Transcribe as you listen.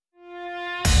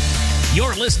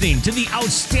You're listening to the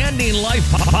Outstanding Life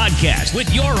Podcast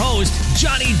with your host,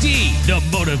 Johnny D, the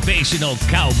motivational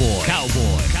cowboy.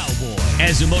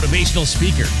 As a motivational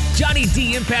speaker, Johnny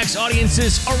D impacts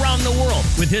audiences around the world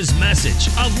with his message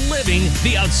of living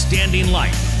the outstanding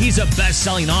life. He's a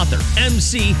best-selling author,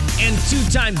 MC, and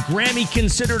two-time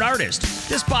Grammy-considered artist.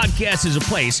 This podcast is a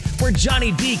place where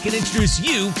Johnny D can introduce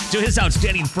you to his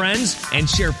outstanding friends and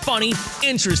share funny,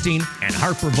 interesting, and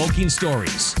heart-provoking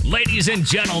stories. Ladies and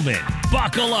gentlemen,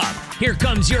 buckle up. Here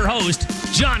comes your host,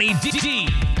 Johnny D.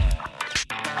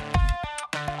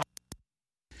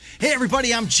 Hey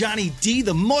everybody, I'm Johnny D,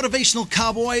 the motivational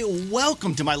cowboy.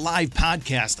 Welcome to my live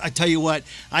podcast. I tell you what,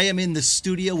 I am in the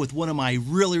studio with one of my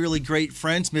really great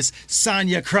friends, Miss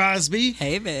Sonia Crosby.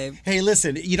 Hey, babe. Hey,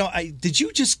 listen, did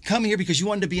you just come here because you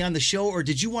wanted to be on the show, or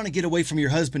did you want to get away from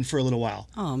your husband for a little while?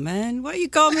 Oh, man, why you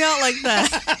call me out like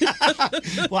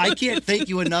that? Well, I can't thank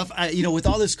you enough. With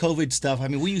all this COVID stuff,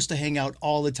 we used to hang out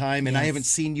all the time, and I haven't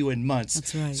seen you in months.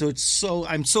 That's right. So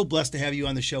I'm so blessed to have you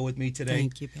on the show with me today.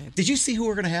 Thank you, babe. Did you see who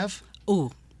we're going to have?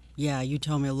 Oh, yeah, you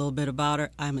told me a little bit about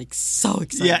her. I'm so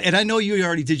excited. Yeah, and I know you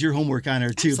already did your homework on her,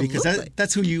 too, Absolutely. because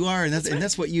that's who you are, and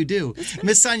that's what you do. Right.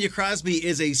 Miss Sonia Crosby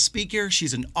is a speaker.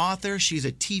 She's an author. She's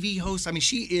a TV host.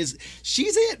 She's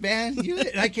it, man.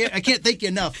 I can't thank you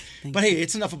enough. But hey,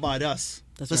 it's enough about us.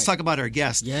 Let's talk about our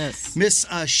guest. Yes. Miss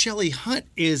Shelley Hunt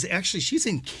she's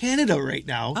in Canada right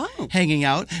now, hanging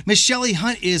out. Miss Shelley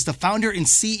Hunt is the founder and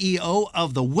CEO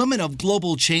of the Women of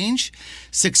Global Change,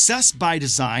 Success by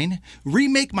Design,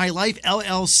 Remake My Life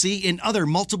LLC, and other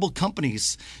multiple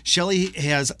companies. Shelley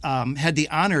has had the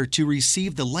honor to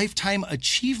receive the Lifetime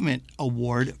Achievement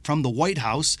Award from the White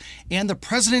House and the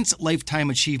President's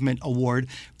Lifetime Achievement Award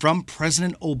from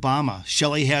President Obama.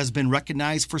 Shelley has been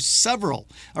recognized by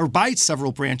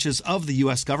several branches of the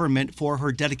U.S. government for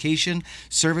her dedication,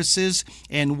 services,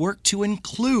 and work to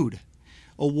include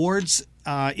awards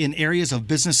in areas of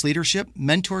business leadership,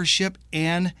 mentorship,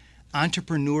 and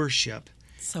entrepreneurship.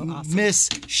 So awesome. Miss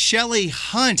Shelley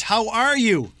Hunt, how are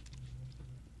you?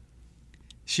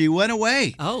 She went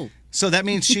away. Oh. So that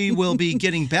means she will be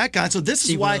getting back on. So this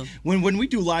is why when we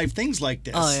do live things like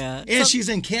this. Oh, yeah. And she's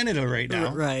in Canada right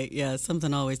now. Right, yeah.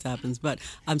 Something always happens. But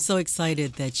I'm so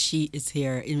excited that she is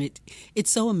here. And it's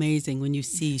so amazing when you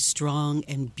see strong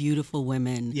and beautiful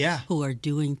women who are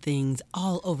doing things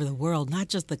all over the world, not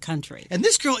just the country. And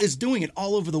this girl is doing it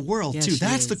all over the world, too.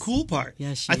 That's the cool part.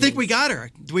 Yes, I think we got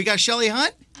her. Do we got Shelley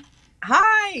Hunt?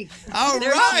 Hi. All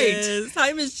there right. She is.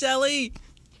 Hi, Miss Shelley.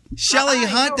 Shelley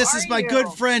Hunt, this is my good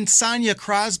friend Sonia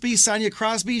Crosby. Sonia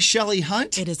Crosby, Shelley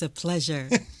Hunt. It is a pleasure.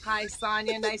 Hi,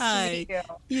 Sonia. Nice to meet you.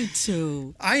 You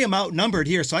too. I am outnumbered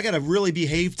here, so I got to really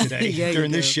behave today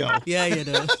during this show. Yeah, you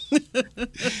do.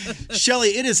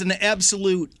 Shelley, it is an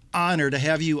absolute honor to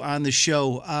have you on the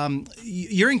show.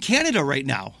 You're in Canada right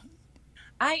now.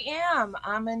 I am.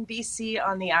 I'm in BC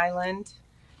on the island.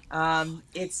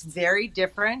 It's very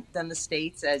different than the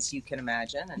States, as you can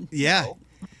imagine.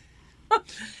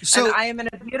 So and I am in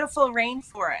a beautiful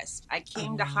rainforest. I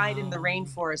came to hide in the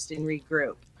rainforest and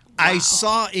regroup. Wow. I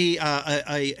saw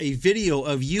a video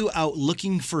of you out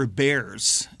looking for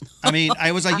bears.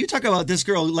 I was like, you talk about this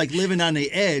girl like living on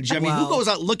the edge. Who goes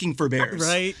out looking for bears?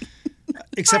 Right.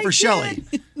 Except for Shelley.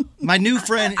 My new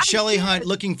friend, Shelley Hunt,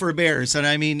 looking for bears.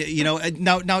 And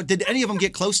now, did any of them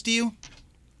get close to you?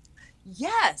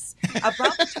 Yes.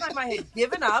 About the time I had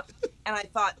given up and I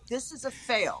thought, this is a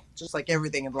fail, just like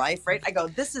everything in life, right? I go,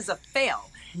 this is a fail.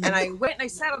 And I went and I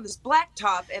sat on this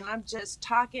blacktop and I'm just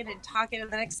talking. And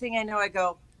the next thing I know, I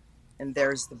go, and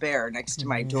there's the bear next to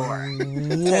my door.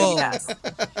 Whoa. Yes,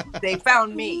 they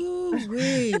found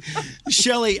me.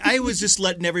 Shelley, I was just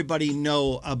letting everybody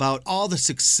know about all the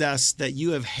success that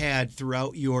you have had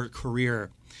throughout your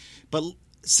career. But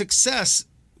success,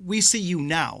 we see you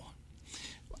now.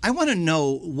 I want to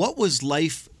know, what was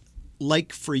life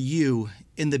like for you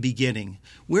in the beginning?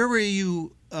 Where were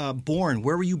you born?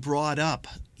 Where were you brought up?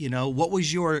 What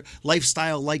was your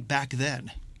lifestyle like back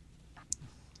then?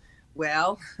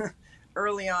 Well,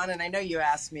 early on, and I know you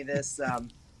asked me this,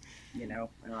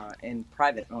 in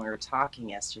private when we were talking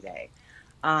yesterday.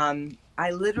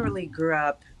 I literally grew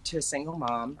up to a single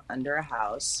mom under a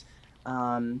house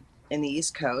in the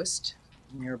East Coast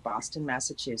near Boston,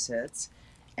 Massachusetts,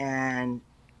 and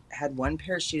had one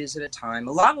pair of shoes at a time,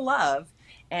 a lot of love,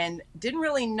 and didn't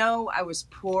really know I was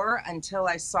poor until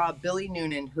I saw Billy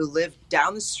Noonan, who lived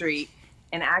down the street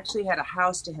and actually had a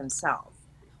house to himself.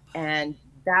 And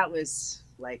that was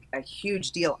like a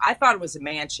huge deal. I thought it was a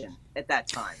mansion at that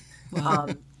time. Wow.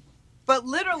 But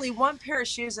literally one pair of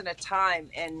shoes at a time,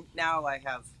 and now I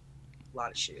have a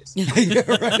lot of shoes.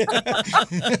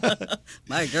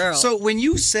 My girl. So when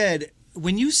you said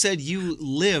when you said you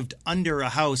lived under a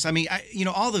house, I mean,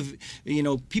 all the,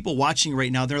 people watching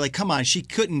right now, they're like, come on, she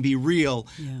couldn't be real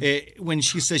when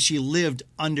she says she lived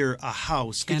under a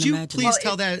house. Could you please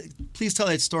tell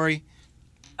that story?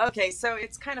 Okay, so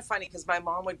it's kind of funny because my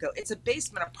mom would go, it's a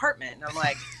basement apartment. And I'm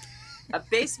like, a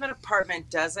basement apartment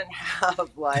doesn't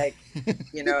have like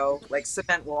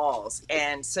cement walls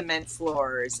and cement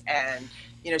floors. And,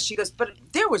 she goes, but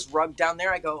there was rug down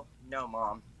there. I go, no,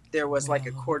 Mom. There was like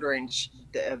a 1/4 inch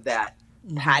of that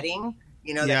padding,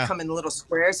 that come in little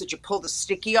squares that you pull the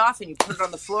sticky off and you put it on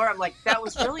the floor. I'm like, that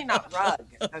was really not rug,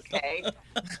 okay?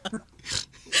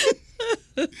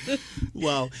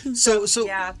 Wow. So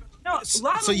yeah. No,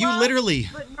 literally,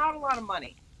 but not a lot of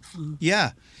money.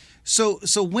 Yeah. So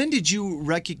when did you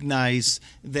recognize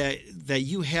that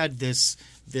you had this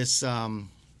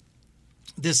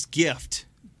gift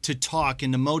to talk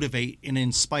and to motivate and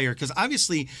inspire? Because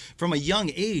obviously, from a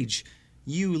young age,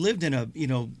 you lived in a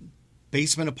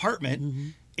basement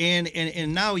apartment,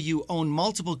 and now you own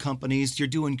multiple companies. You're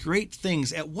doing great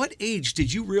things. At what age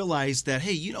did you realize that,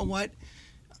 hey, you know what?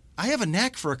 I have a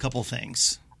knack for a couple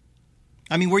things.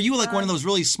 I mean, were you like one of those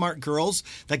really smart girls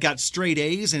that got straight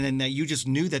A's and that you just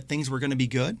knew that things were going to be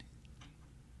good?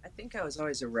 I think I was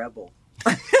always a rebel.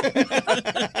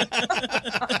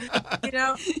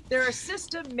 There are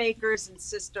system makers and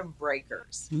system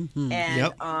breakers.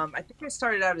 And I think I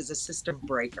started out as a system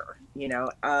breaker,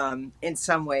 in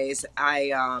some ways.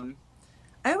 I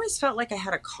always felt like I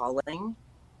had a calling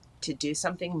to do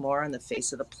something more on the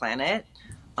face of the planet.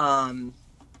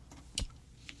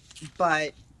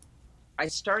 But I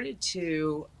started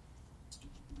to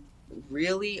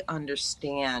really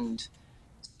understand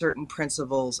certain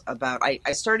principles about, I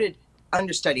started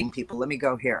understudying people. Let me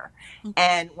go here.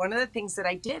 And one of the things that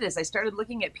I did is I started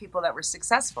looking at people that were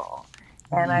successful.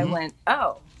 And I went,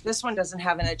 oh, this one doesn't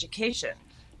have an education.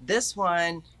 This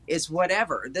one is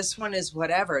whatever. This one is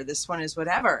whatever. This one is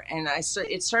whatever. And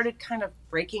it started kind of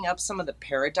breaking up some of the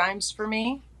paradigms for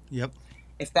me. Yep.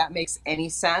 If that makes any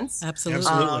sense.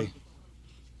 Absolutely.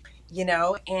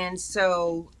 And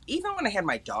so even when I had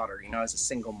my daughter, I was a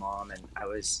single mom and I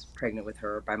was pregnant with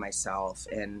her by myself.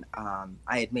 And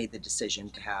I had made the decision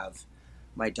to have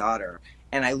my daughter.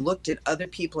 And I looked at other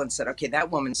people and said, okay,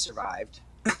 that woman survived.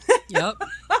 Yep.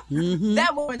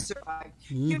 That woman survived.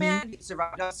 Humanity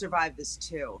survived. I'll survive this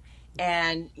too.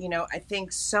 And, I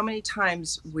think so many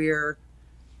times we're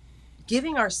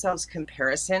giving ourselves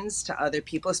comparisons to other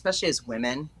people, especially as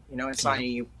women. And Sonia,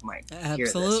 you might hear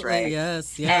this, right?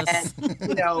 Yes. And,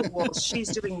 well, she's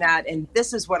doing that, and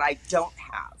this is what I don't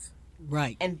have.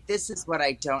 Right. And this is what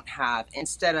I don't have,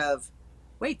 instead of,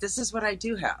 wait, this is what I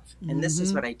do have, and this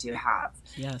is what I do have.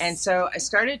 Yes. And so I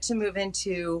started to move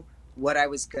into what I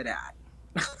was good at,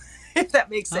 if that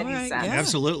makes any sense. Yeah.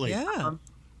 Absolutely. Yeah.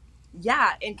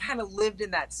 And kind of lived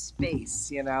in that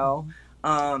space,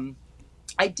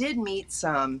 I did meet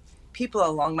some people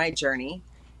along my journey.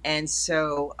 And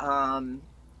so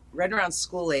right around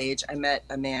school age, I met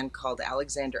a man called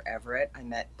Alexander Everett. I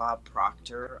met Bob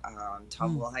Proctor,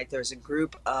 Tom Wilhite. There's a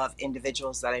group of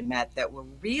individuals that I met that were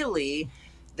really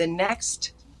the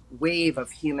next wave of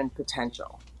human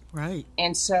potential. Right.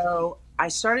 And so I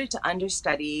started to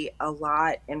understudy a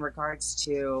lot in regards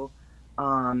to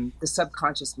the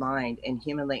subconscious mind and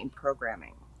human latent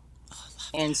programming.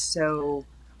 And so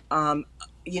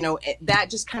that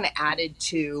just kind of added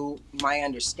to my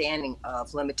understanding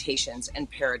of limitations and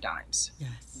paradigms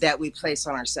that we place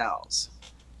on ourselves.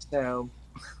 So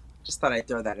just thought I'd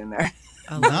throw that in there.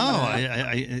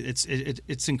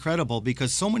 It's incredible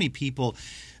because so many people,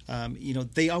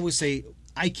 they always say,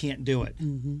 I can't do it.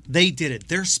 They did it.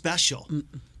 They're special.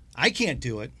 I can't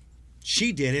do it.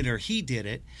 She did it or he did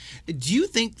it. Do you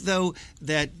think, though,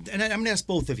 that, and I'm going to ask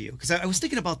both of you, because I was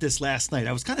thinking about this last night.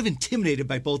 I was kind of intimidated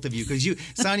by both of you because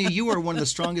Sonia, you are one of the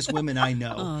strongest women I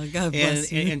know. Oh, God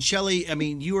bless you. And Shelley, I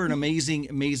mean, you are an amazing,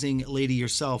 amazing lady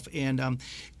yourself. And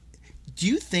do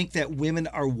you think that women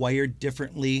are wired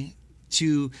differently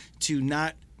to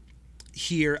not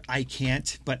hear I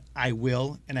can't, but I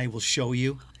will, and I will show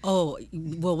you? Oh,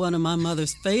 well, one of my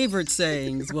mother's favorite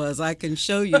sayings was, I can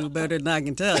show you better than I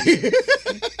can tell you.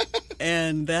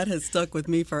 And that has stuck with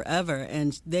me forever.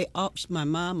 And my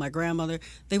mom, my grandmother,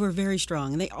 they were very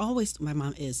strong. And my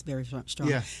mom is very strong.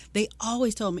 Yeah. They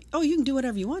always told me, oh, you can do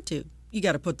whatever you want to. You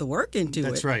got to put the work into it.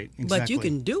 That's right. Exactly. But you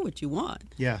can do what you want.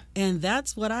 Yeah. And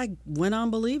that's what I went on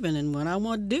believing. And when I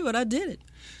wanted to do it, I did it.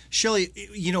 Shelley,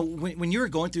 when you were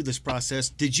going through this process,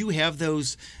 did you have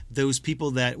those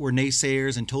people that were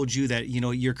naysayers and told you that,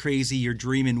 you're crazy, you're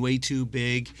dreaming way too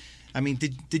big? I mean,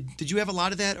 did you have a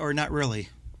lot of that or not really?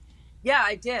 Yeah,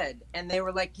 I did. And they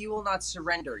were like, you will not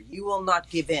surrender. You will not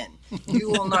give in. You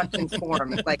will not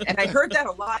conform. And I heard that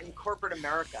a lot in corporate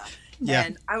America. Yeah.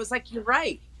 And I was like, you're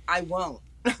right. I won't.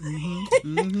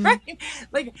 Mm-hmm. Mm-hmm.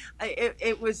 Right?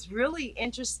 It was really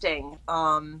interesting.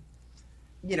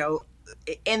 You know,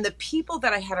 and the people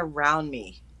that I had around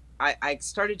me, I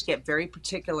started to get very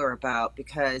particular about,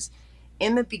 because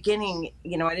in the beginning,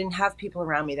 you know, I didn't have people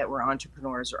around me that were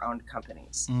entrepreneurs or owned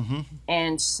companies. Mm-hmm.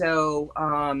 And so,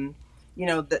 you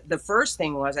know, the first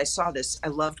thing was I saw this. I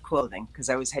loved clothing because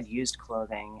I always had used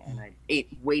clothing, and I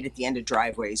wait at the end of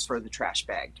driveways for the trash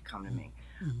bag to come to me.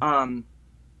 Mm-hmm.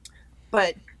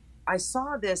 But I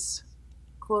saw this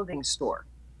clothing store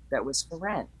that was for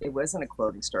rent. It wasn't a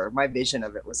clothing store. My vision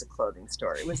of it was a clothing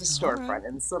store. It was a storefront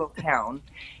in this little town.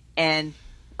 And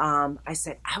I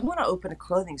said, I want to open a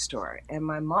clothing store. And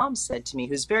my mom said to me,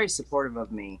 who's very supportive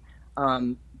of me,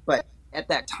 but at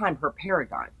that time, her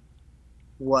paragon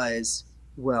was,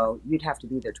 well, you'd have to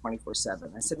be there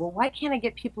 24/7. I said, well, why can't I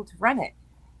get people to rent it?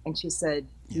 And she said,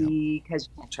 because you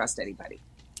can't trust anybody.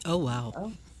 Oh, wow.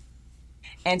 Oh.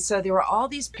 And so there were all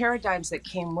these paradigms that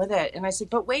came with it. And I said,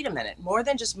 but wait a minute, more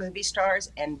than just movie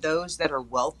stars and those that are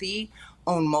wealthy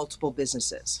own multiple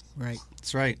businesses. Right.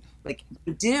 That's right. Like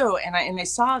you do. And I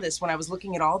saw this when I was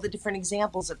looking at all the different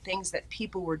examples of things that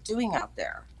people were doing out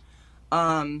there.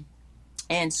 And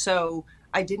so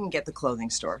I didn't get the clothing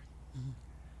store. Mm-hmm.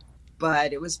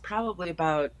 But it was probably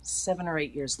about 7 or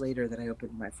 8 years later that I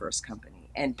opened my first company.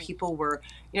 And people were,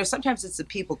 you know, sometimes it's the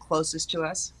people closest to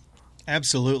us.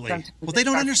 Absolutely. Sometimes well, they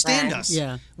don't understand us.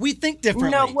 Yeah. We think differently.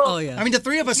 No, well, I mean, the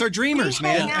three of us are dreamers,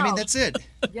 man. I mean, that's it.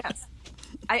 Yes.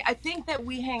 I think that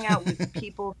we hang out with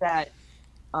people that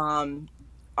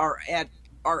are at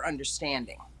our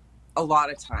understanding a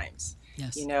lot of times.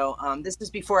 Yes. You know, this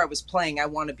is before I was playing I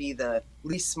Want to Be the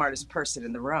Least Smartest Person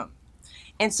in the Room.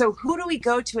 And so who do we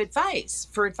go to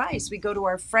for advice? We go to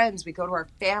our friends. We go to our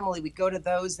family. We go to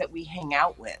those that we hang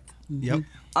out with. Yep.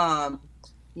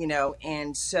 You know,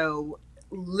 and so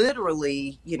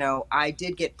literally, you know, I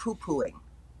did get poo-pooing.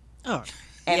 Oh.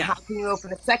 And how can you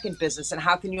open a second business? And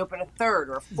how can you open a third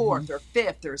or a fourth or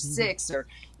fifth or sixth or,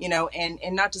 you know, and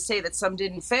not to say that some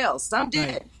didn't fail. Some did.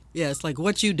 Right. Yeah, it's like,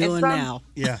 what you doing now?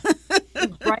 Yeah.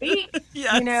 Right?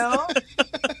 Yes.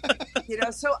 You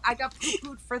know? So I got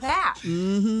poo-pooed for that.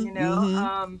 Mm-hmm, you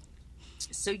know?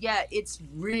 So, yeah, it's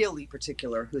really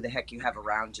particular who the heck you have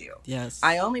around you. Yes.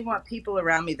 I only want people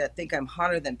around me that think I'm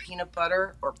hotter than peanut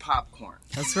butter or popcorn.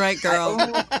 That's right, girl.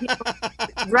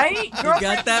 Right? Girl, you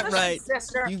got that right.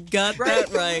 Sister. You got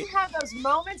that right. We have those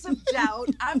moments of doubt.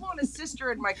 I want a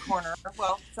sister in my corner.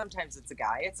 Well, sometimes it's a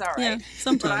guy. It's all right. Yeah,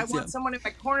 sometimes, but I want someone in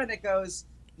my corner that goes,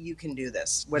 you can do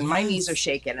this. When my knees are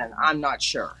shaking and I'm not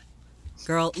sure.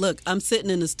 Girl, look, I'm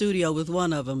sitting in the studio with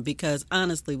one of them because,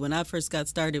 honestly, when I first got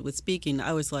started with speaking,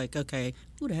 I was like, okay,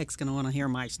 who the heck's going to want to hear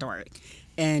my story?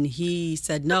 And he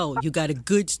said, no, you got a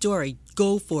good story.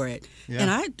 Go for it. Yeah.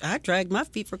 And I dragged my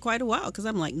feet for quite a while because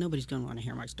I'm like, nobody's going to want to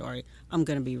hear my story. I'm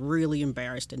going to be really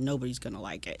embarrassed and nobody's going to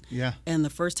like it. Yeah. And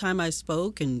the first time I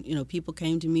spoke and, you know, people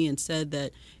came to me and said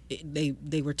that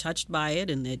they were touched by it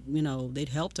and that, you know, they'd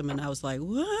helped them. And I was like,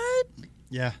 what?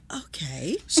 Yeah.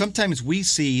 Okay. Sometimes we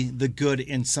see the good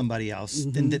in somebody else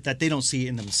and that they don't see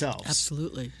in themselves.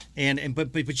 Absolutely.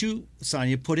 But you,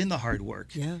 Sonia, put in the hard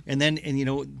work. Yeah. And you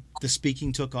know, the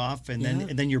speaking took off, and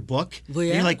then your book. Well,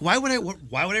 yeah. And you're like, why would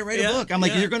I write a book? I'm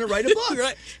like, you're going to write a book,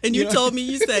 right? And you told me,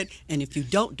 you said, and if you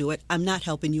don't do it, I'm not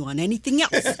helping you on anything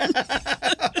else.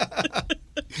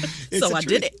 So I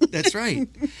did it. That's right.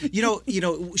 You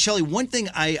know, Shelley, one thing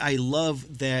I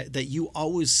love that you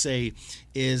always say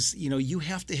is, you know, you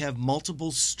have to have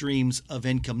multiple streams of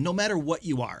income, no matter what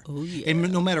you are. Oh, yeah. And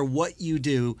no matter what you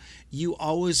do, you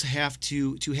always have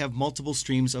to have multiple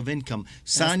streams of income.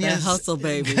 Sonia hustle,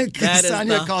 baby. That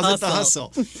Sonia is the calls hustle.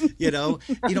 it the hustle. You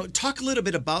know, talk a little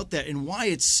bit about that and why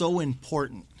it's so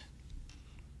important.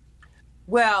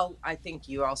 Well, I think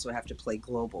you also have to play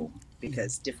global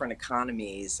because different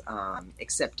economies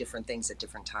accept different things at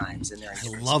different times, and they're in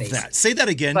different I love spaces. that. Say that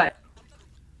again. But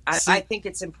I think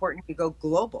it's important to go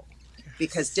global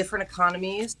because different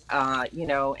economies, you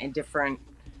know, and different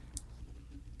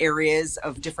areas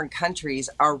of different countries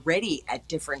are ready at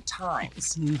different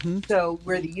times. Mm-hmm. So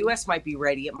where the U.S. might be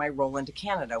ready, it might roll into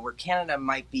Canada. Where Canada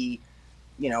might be,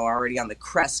 you know, already on the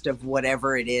crest of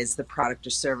whatever it is, the product or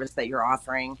service that you're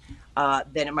offering,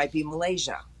 then it might be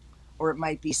Malaysia or it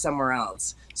might be somewhere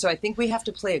else. So I think we have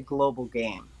to play a global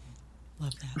game.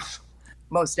 Love that.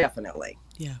 Most definitely.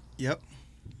 Yeah. Yep.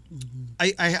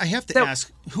 Mm-hmm. I have to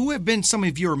ask, who have been some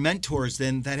of your mentors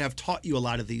then that have taught you a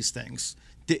lot of these things?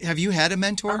 Have you had a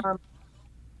mentor?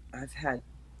 I've had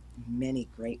many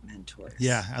great mentors.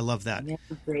 Yeah, I love that. Many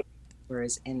great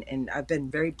mentors, and I've been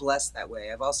very blessed that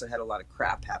way. I've also had a lot of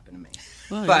crap happen to me.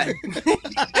 Well, but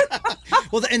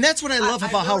well, and that's what I love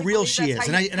about how real she is.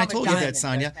 And I told you that,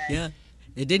 Sonia. Okay? yeah,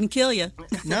 it didn't kill you.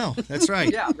 No, that's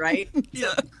right. Yeah, right?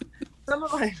 Yeah. Some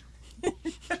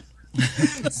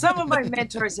of my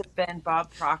mentors have been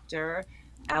Bob Proctor,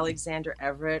 Alexander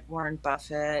Everett, Warren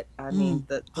Buffett. I mean,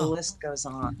 the list goes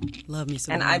on. Love me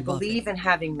some. And I believe in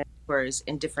having mentors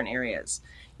in different areas.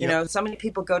 You know, so many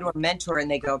people go to a mentor and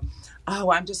they go,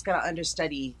 oh, I'm just going to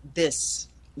understudy this,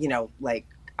 you know, like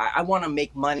I want to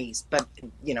make monies, but,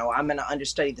 you know, I'm going to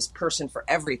understudy this person for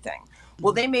everything.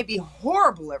 Well, they may be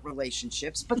horrible at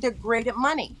relationships, but they're great at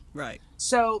money. Right.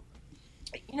 So,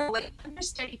 you know, like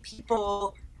understudy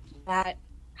people that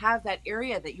have that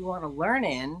area that you want to learn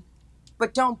in,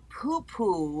 but don't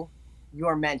poo-poo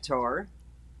your mentor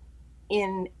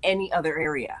in any other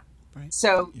area. Right.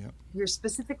 So you're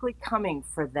specifically coming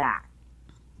for that.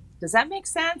 Does that make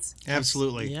sense?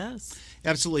 Absolutely. Yes.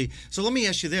 Absolutely. So let me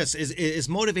ask you this. Is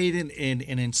motivated and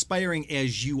inspiring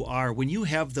as you are, when you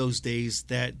have those days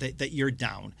that you're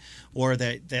down or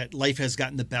that life has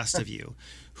gotten the best of you,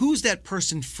 who's that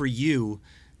person for you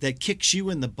that kicks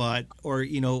you in the butt or,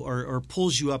 you know, or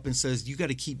pulls you up and says, you got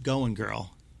to keep going,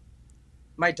 girl?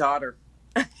 My daughter.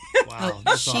 Wow,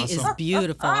 that's she awesome. is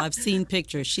beautiful. I've seen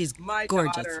pictures. She's My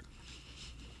gorgeous. Daughter.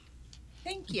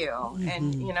 Thank you.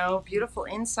 And, you know, beautiful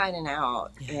inside and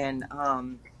out. And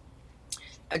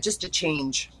just a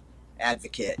change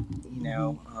advocate, you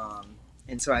know.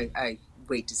 And so I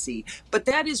wait to see. But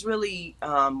that is really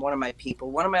one of my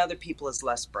people. One of my other people is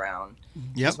Les Brown.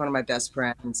 He's one of my best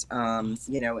friends,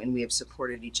 you know, and we have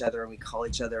supported each other, and we call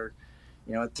each other,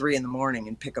 you know, at 3 a.m.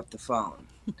 and pick up the phone.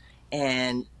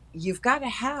 And you've got to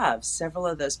have several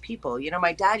of those people. You know,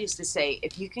 my dad used to say,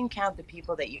 if you can count the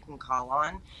people that you can call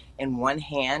on in one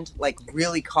hand, like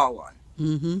really call on.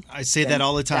 Mm-hmm. I say that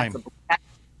all the time. That's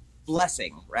a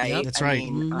blessing, right? Yep, that's right.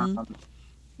 I mean,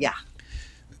 yeah.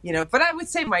 You know, but I would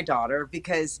say my daughter,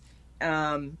 because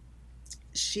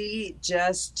she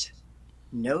just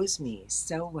knows me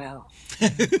so well.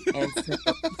 And so,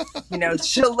 you know,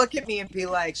 she'll look at me and be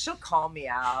like, she'll call me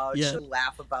out. Yeah. She'll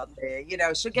laugh about it. You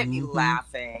know, she'll get me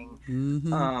laughing.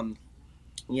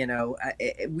 You know,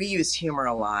 we use humor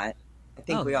a lot. I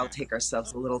think we all take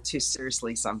ourselves a little too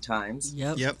seriously sometimes.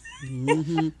 Yep.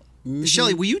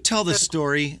 Shelley, will you tell the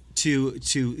story to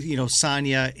you know,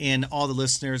 Sonia and all the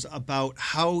listeners about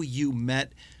how you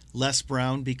met Les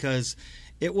Brown? Because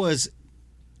it was,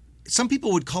 some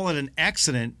people would call it an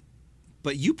accident,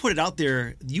 but you put it out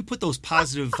there, you put those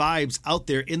positive vibes out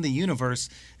there in the universe,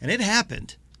 and it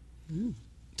happened.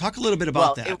 Talk a little bit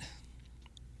about that.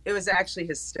 It was actually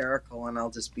hysterical, and I'll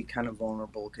just be kind of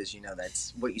vulnerable because, you know,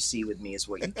 that's what you see with me is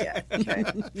what you get. Okay?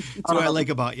 That's what I like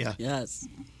about you. Yes.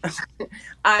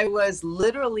 I was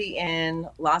literally in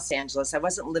Los Angeles. I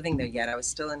wasn't living there yet. I was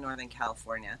still in Northern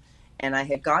California, and I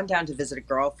had gone down to visit a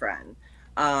girlfriend,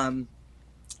 and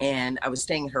I was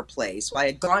staying at her place. Well, I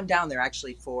had gone down there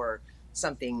actually for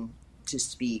something to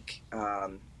speak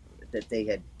that they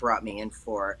had brought me in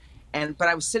for, but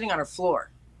I was sitting on her floor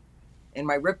in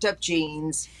my ripped up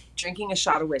jeans, drinking a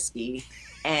shot of whiskey,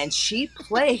 and she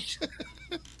played.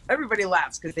 Everybody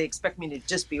laughs because they expect me to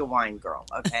just be a wine girl,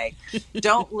 okay?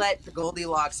 Don't let the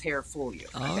Goldilocks hair fool you.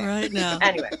 Okay? All right now.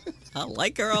 Anyway. I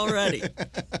like her already.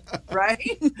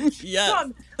 Right? Yes.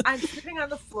 So I'm sitting on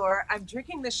the floor, I'm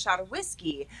drinking this shot of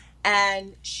whiskey,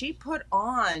 and she put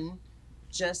on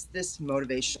just this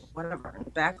motivation, whatever, in the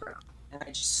background. And I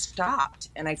just stopped,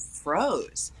 and I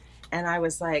froze. And I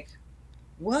was like,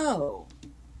 whoa,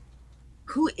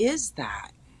 who is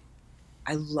that?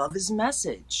 I love his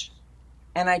message.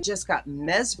 And I just got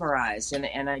mesmerized. And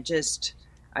I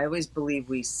always believe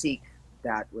we seek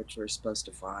that which we're supposed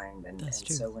to find. And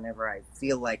so whenever I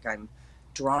feel like I'm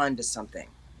drawn to something,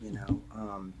 you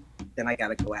know, then I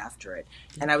got to go after it.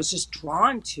 And I was just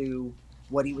drawn to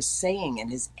what he was saying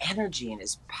and his energy and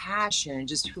his passion and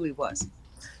just who he was.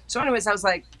 So anyways, I was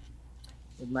like,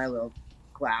 with my little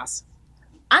glass,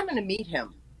 I'm going to meet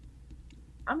him.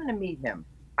 I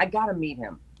got to meet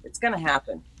him. It's going to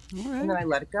happen. All right. And then I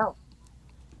let it go.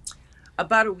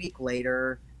 About a week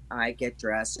later, I get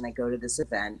dressed and I go to this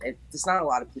event. It's not a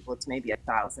lot of people. It's maybe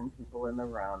 1,000 people in the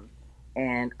room.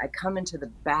 And I come into the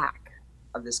back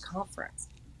of this conference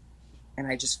and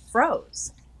I just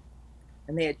froze.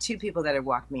 And they had 2 people that had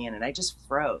walked me in and I just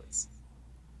froze.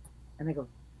 And I go,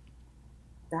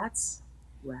 that's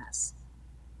Les.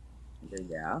 I go,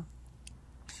 yeah.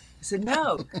 I said,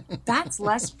 no, that's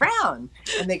Les Brown.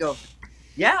 And they go,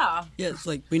 yeah. Yeah, it's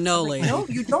like, we know, lady. No,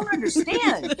 you don't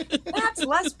understand. That's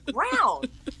Les Brown,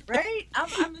 Right? I'm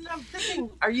thinking,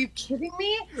 are you kidding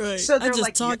me? Right. So they're I just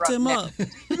like, talked him up.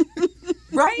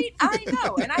 Right? I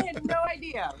know. And I had no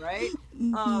idea, right?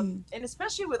 And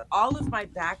especially with all of my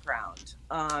background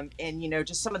and,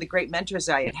 just some of the great mentors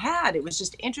I had, it was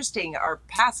just interesting. Our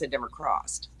paths had never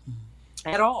crossed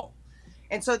at all.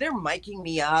 And so they're miking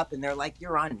me up and they're like,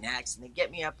 you're on next. And they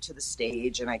get me up to the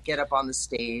stage and I get up on the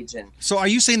stage. And so are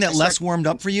you saying that Les warmed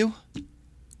up for you?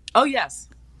 Oh, yes.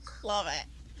 Love it.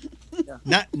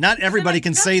 Yeah. Not everybody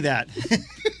can say that.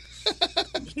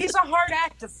 He's a hard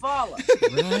act to follow.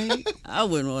 Right? I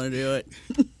wouldn't want to do it.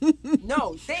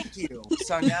 No, thank you,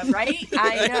 Sonia, right?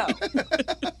 I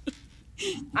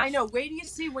know. Wait till you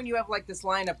see when you have like this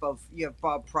lineup of, you have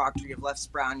Bob Proctor, you have Les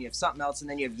Brown, you have something else, and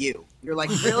then you have you. You're like,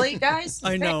 really, guys?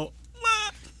 I know.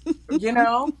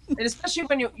 And especially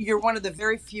when you're one of the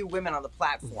very few women on the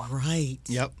platform. Right.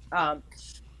 Yep.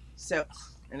 So,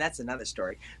 and that's another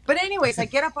story. But anyways, I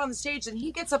get up on the stage and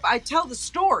he gets up, I tell the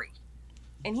story.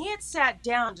 And he had sat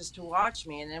down just to watch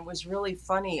me, and it was really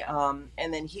funny.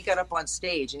 And then he got up on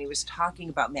stage and he was talking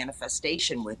about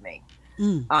manifestation with me,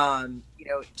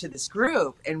 to this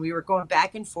group. And we were going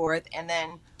back and forth. And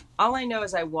then all I know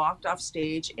is I walked off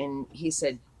stage and he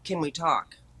said, can we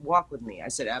talk? Walk with me. I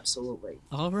said, absolutely.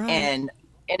 All right. And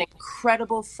an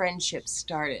incredible friendship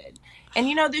started. And,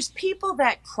 there's people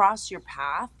that cross your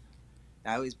path.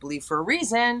 I always believe for a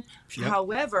reason. Yep.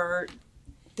 However,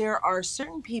 there are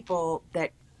certain people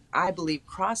that I believe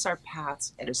cross our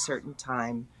paths at a certain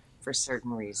time for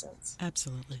certain reasons.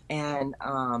 Absolutely. And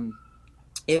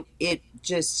it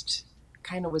just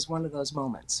kind of was one of those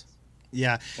moments.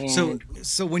 Yeah. And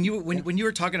so when you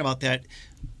were talking about that,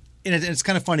 and it's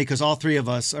kind of funny because all three of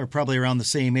us are probably around the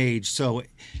same age. So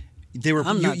they were.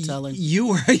 I'm not telling. You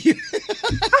were.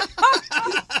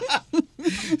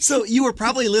 So you were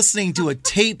probably listening to a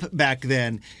tape back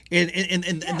then, and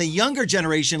the younger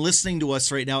generation listening to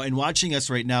us right now and watching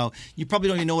us right now, you probably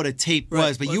don't even know what a tape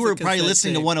was, but you were probably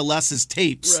listening to one of Les's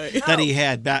tapes that he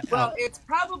had back. Well, it's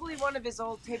probably one of his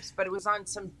old tapes, but it was on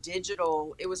some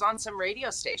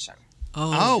radio station.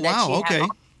 Oh wow, okay.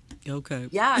 Okay.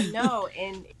 Yeah, no,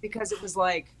 and because it was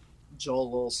like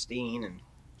Joel Osteen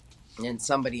and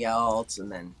somebody else,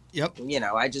 and then yep,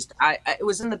 I it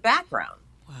was in the background.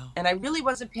 Wow. And I really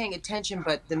wasn't paying attention,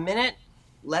 but the minute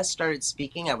Les started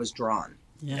speaking, I was drawn.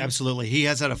 Yeah. Absolutely. He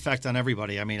has that effect on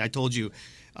everybody. I mean, I told you,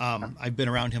 I've been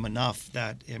around him enough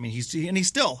that, I mean,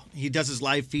 he does his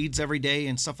live feeds every day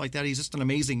and stuff like that. He's just an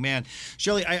amazing man.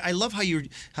 Shelley, I love how you're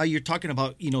talking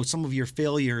about, some of your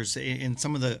failures and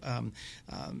some of the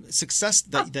success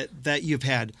that you've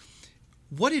had.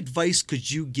 What advice could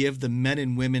you give the men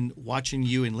and women watching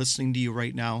you and listening to you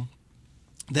right now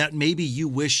that maybe you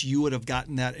wish you would have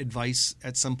gotten that advice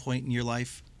at some point in your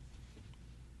life?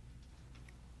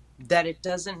 That it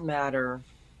doesn't matter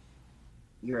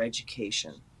your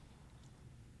education.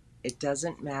 It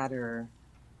doesn't matter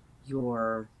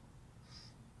your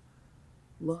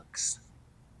looks.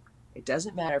 It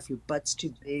doesn't matter if your butt's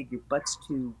too big, your butt's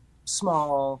too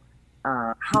small,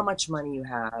 how much money you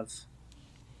have.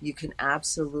 You can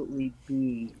absolutely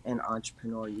be an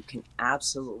entrepreneur. You can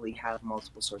absolutely have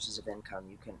multiple sources of income.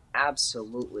 You can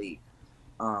absolutely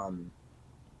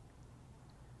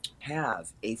have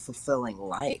a fulfilling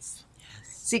life. Yes.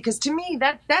 See, because to me,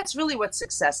 that's really what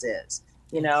success is,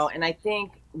 and I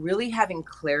think really having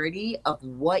clarity of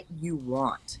what you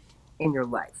want in your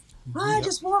life. I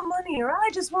just want money, or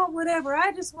I just want whatever.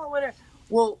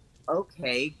 Well,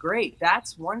 okay, great.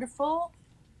 That's wonderful.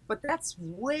 But that's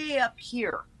way up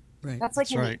here. Right. That's like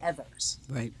the others.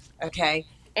 Right. Okay.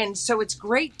 And so it's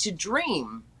great to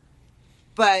dream,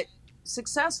 but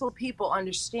successful people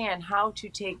understand how to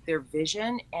take their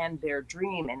vision and their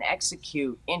dream and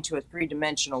execute into a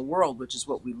three-dimensional world, which is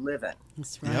what we live in.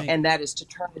 That's right. And that is to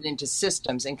turn it into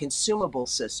systems and consumable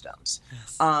systems.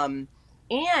 Yes. And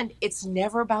it's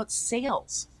never about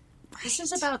sales. Right. This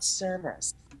is about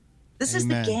service. This is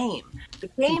the game. The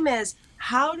game is,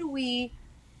 how do we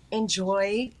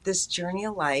enjoy this journey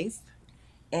of life,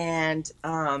 and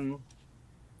how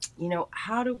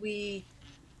do we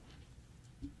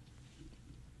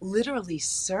literally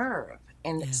serve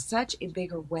in such a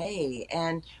bigger way?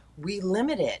 And we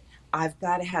limit it. I've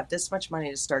got to have this much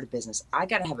money to start a business. I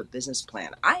got to have a business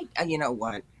plan. You know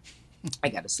what? I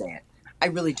got to say it. I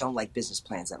really don't like business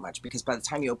plans that much, because by the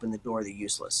time you open the door, they're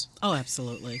useless. Oh,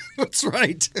 absolutely. That's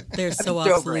right. They're so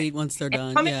obsolete once they're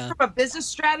done. Coming from a business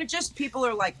strategist, people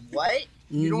are like, what?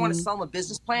 You don't want to sell them a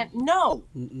business plan? No.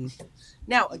 Mm-mm.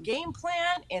 Now, a game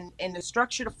plan and the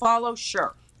structure to follow,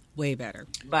 sure. Way better.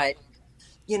 But,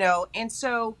 and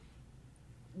so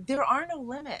there are no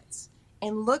limits.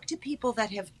 And look to people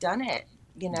that have done it.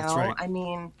 You know, That's right. I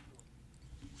mean,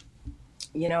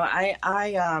 you know,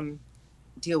 I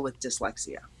deal with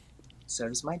dyslexia. So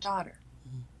does my daughter.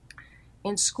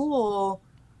 In school,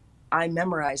 I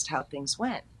memorized how things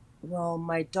went. Well,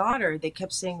 my daughter, they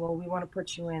kept saying, well, we want to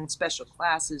put you in special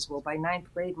classes. Well, by 9th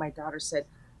grade, my daughter said,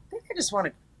 I think I just want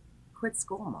to quit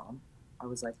school, Mom. I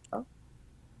was like, oh.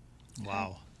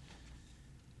 Wow.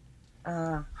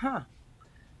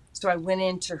 So I went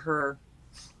into her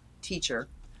teacher,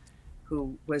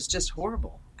 who was just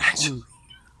horrible, actually.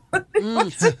 I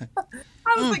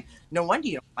was like, no wonder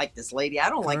you don't like this lady. I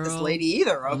don't like this lady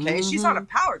either, okay? She's on a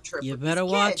power trip. You better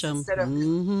watch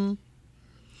them.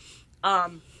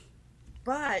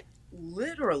 But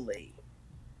literally,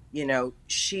 you know,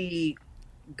 she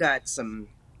got some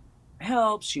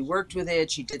help. She worked with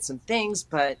it. She did some things.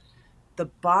 But the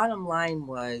bottom line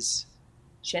was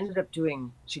she ended up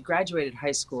she graduated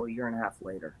high school a year and a half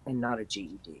later and not a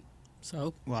GED.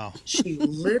 So, wow. She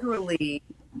literally,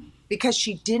 because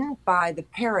she didn't buy the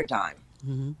paradigm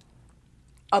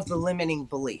of the limiting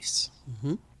beliefs.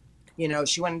 You know,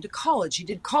 she went into college. She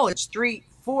did college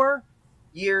 4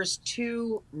 years,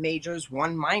 2 majors,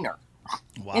 1 minor.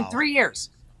 Wow. In 3 years.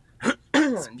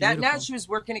 Now she was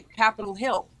working at Capitol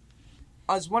Hill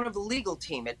as one of the legal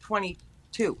team at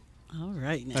 22. All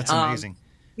right. Now. That's amazing.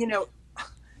 You know,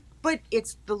 but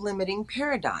it's the limiting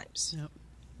paradigms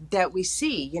that we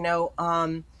see. You know,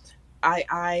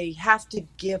 I have to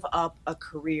give up a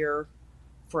career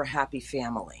for a happy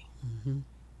family.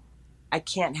 I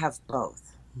can't have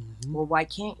both. Well, why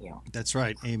can't you? That's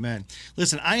right. Amen.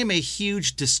 Listen, I am a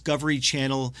huge Discovery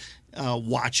Channel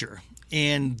watcher.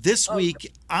 And this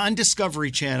week on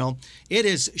Discovery Channel, it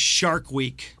is Shark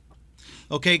Week.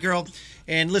 Okay, girl?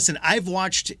 And listen, I've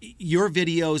watched your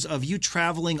videos of you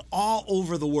traveling all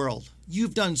over the world.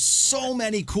 You've done so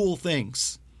many cool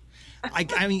things.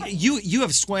 I mean, you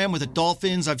have swam with the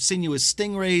dolphins. I've seen you with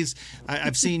stingrays.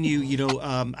 I've seen you, you know,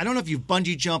 I don't know if you've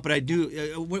bungee jumped, but I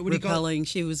do. What do you call it?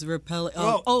 She was rappelling.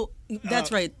 Oh,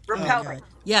 that's right. Rappelling.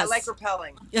 Yes. I like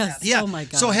rappelling. Yes. Yeah. Oh, my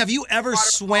God. So have you ever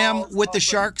swam with the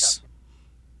sharks?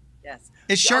 Yes.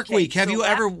 It's Shark Week. Have you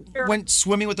ever went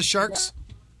swimming with the sharks?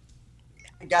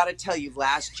 I got to tell you,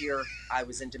 last year I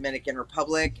was in Dominican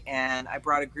Republic, and I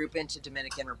brought a group into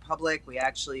Dominican Republic. We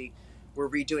actually were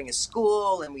redoing a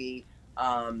school, and we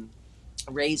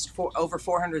raised over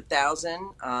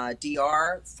 400,000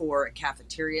 DR for a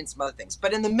cafeteria and some other things.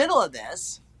 But in the middle of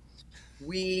this,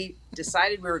 we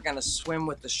decided we were going to swim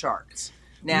with the sharks.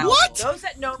 Now, those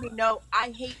that know me know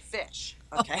I hate fish.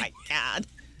 Okay? Oh, my God.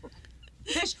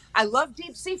 Fish. I love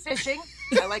deep sea fishing.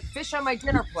 I like fish on my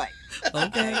dinner plate.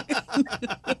 Okay.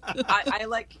 I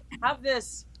like have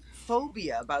this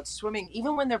phobia about swimming,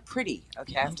 even when they're pretty.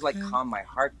 Okay, I have to like calm my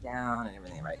heart down and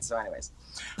everything, right? So,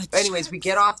 anyways, we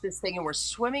get off this thing and we're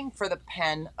swimming for the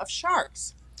pen of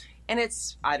sharks, and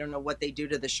I don't know what they do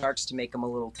to the sharks to make them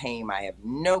a little tame. I have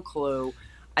no clue.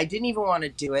 I didn't even want to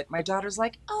do it. My daughter's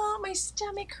like, "Oh, my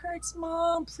stomach hurts,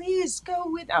 Mom. Please go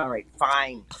with." All right,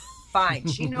 fine.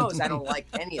 She knows I don't like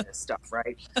any of this stuff,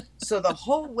 right? So the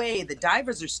whole way, the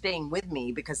divers are staying with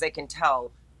me because they can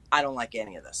tell I don't like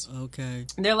any of this. Okay.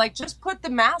 And they're like, just put the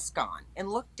mask on and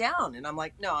look down. And I'm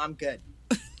like, no, I'm good.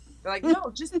 They're like,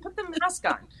 no, just put the mask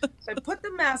on. So I put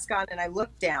the mask on and I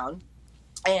look down,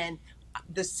 and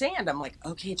the sand, I'm like,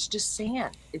 okay, it's just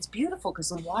sand. It's beautiful because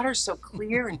the water's so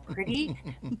clear and pretty.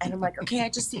 And I'm like, okay, I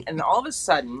just see. And all of a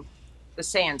sudden, the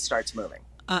sand starts moving.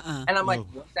 And I'm like,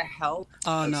 what the hell?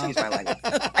 Oh, no. Excuse my language.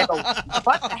 I go,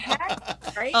 what the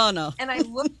heck? Right? Oh, no. And I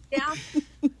look down.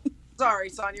 Sorry,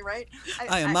 Sonia, right?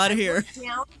 I am out of here. Look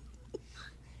down,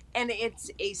 and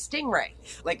it's a stingray.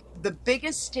 Like the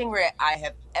biggest stingray I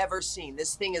have ever seen.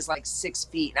 This thing is like 6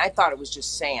 feet. And I thought it was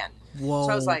just sand. Whoa.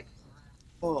 So I was like,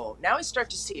 whoa. Now I start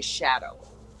to see a shadow.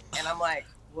 And I'm like,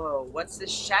 whoa, what's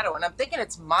this shadow? And I'm thinking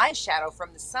it's my shadow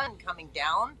from the sun coming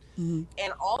down.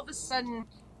 And all of a sudden,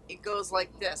 it goes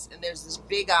like this, and there's this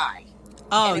big eye.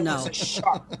 Oh, and it no. was a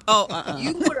shark. Oh,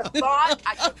 You would have thought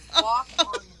I could walk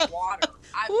on water.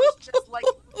 I was just like,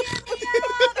 get me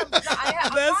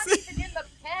out. I'm not even in the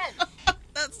pen.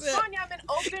 That's it. Sonia, I'm in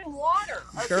open water.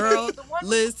 Okay? Girl,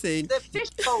 listen. The fish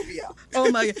phobia.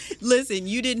 Oh, my God. Listen,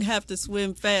 you didn't have to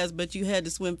swim fast, but you had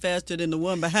to swim faster than the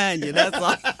one behind you. That's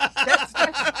all.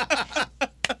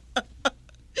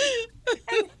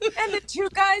 And the 2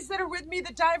 guys that are with me,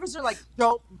 the divers, are like,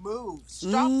 don't move.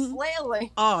 Stop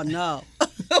flailing. Oh, no.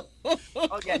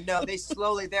 Oh, yeah, no, they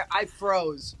slowly, I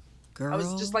froze. Girl. I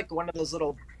was just like one of those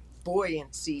little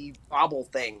buoyancy bobble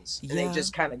things. And they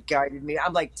just kind of guided me.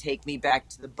 I'm like, take me back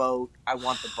to the boat. I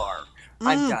want the bar.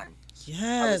 I'm done.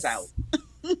 Yes. I was out.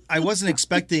 I wasn't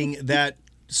expecting that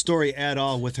story at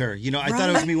all with her. You know, I thought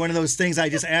it was going to be one of those things I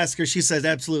just asked her. She says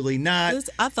absolutely not.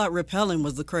 I thought rappelling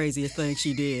was the craziest thing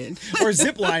she did. Or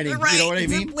zip lining, right. You know what I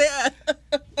mean? Yeah.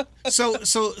 So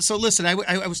listen,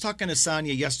 I was talking to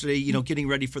Sonia yesterday, you know, getting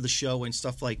ready for the show and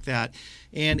stuff like that.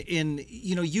 And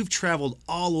you know, you've traveled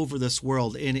all over this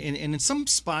world, and in some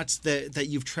spots that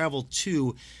you've traveled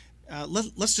to,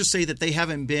 let's just say that they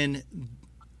haven't been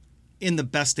in the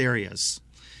best areas.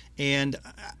 And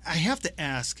I have to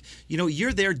ask, you know,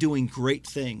 you're there doing great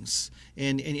things,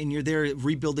 and you're there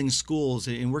rebuilding schools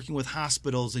and working with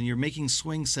hospitals, and you're making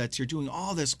swing sets. You're doing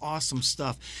all this awesome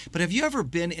stuff. But have you ever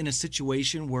been in a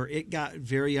situation where it got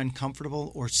very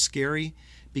uncomfortable or scary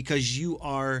because you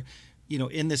are, you know,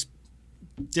 in this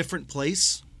different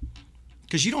place?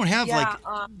 Because you don't have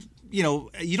you know,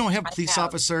 you don't have police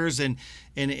officers and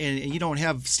you don't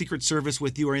have Secret Service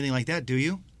with you or anything like that, do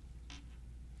you?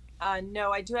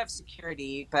 No, I do have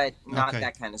security, but not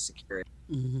that kind of security.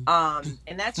 Mm-hmm.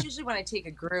 And that's usually when I take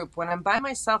a group. When I'm by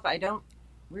myself, I don't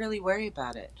really worry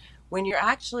about it. When you're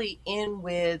actually in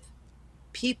with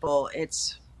people,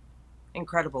 it's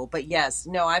incredible. But yes,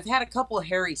 no, I've had a couple of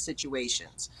hairy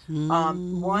situations.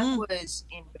 Mm-hmm. One was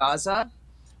in Gaza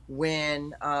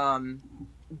when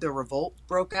the revolt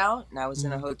broke out, and I was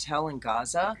in a hotel in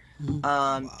Gaza. And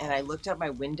I looked out my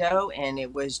window, and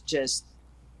it was just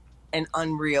an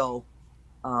unreal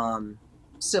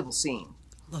civil scene.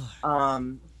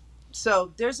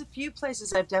 So there's a few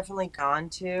places I've definitely gone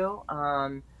to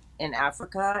in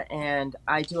Africa, and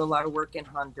I do a lot of work in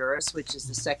Honduras, which is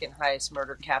the second highest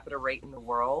murder capita rate in the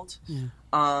world.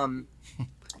 Girl,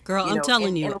 I'm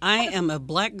telling you, I am a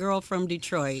black girl from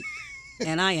Detroit,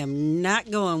 and I am not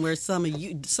going where some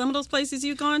of those places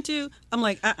you've gone to. I'm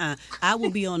like, I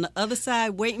will be on the other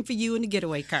side waiting for you in the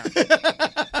getaway car.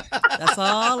 That's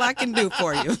all I can do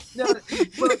for you. No,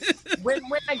 when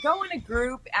I go in a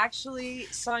group, actually,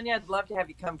 Sonia, I'd love to have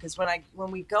you come, because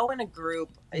when we go in a group,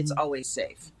 it's always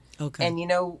safe. Okay. And you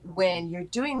know, when you're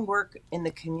doing work in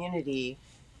the community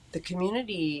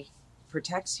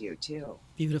protects you too.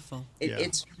 Beautiful.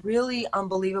 It's really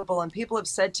unbelievable. And people have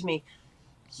said to me,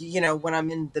 you know, when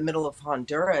I'm in the middle of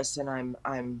Honduras and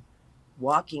I'm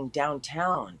walking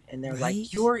downtown, and they're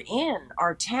like, "You're in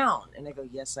our town," and I go,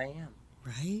 "Yes, I am."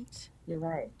 Right. You're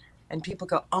right. And people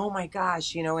go, "Oh my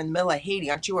gosh, you know, in the middle of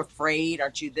Haiti, aren't you afraid?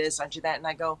 Aren't you this? Aren't you that?" And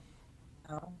I go,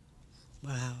 "No."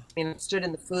 Wow. I mean, I've stood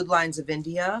in the food lines of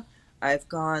India. I've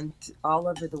gone all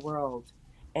over the world.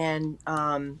 And,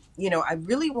 you know, I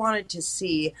really wanted to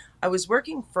see, I was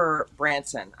working for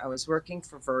Branson. I was working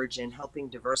for Virgin, helping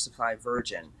diversify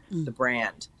Virgin, the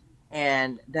brand.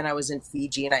 And then I was in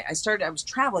Fiji, and I was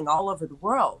traveling all over the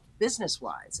world,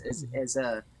 business-wise, as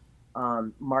a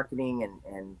marketing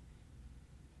and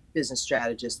business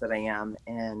strategist that I am.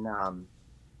 And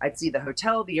I'd see the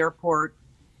hotel, the airport,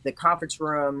 the conference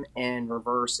room, and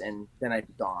reverse, and then I'd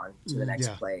be gone to the next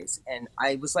place. And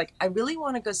I was like, I really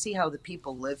want to go see how the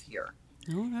people live here.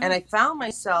 And I found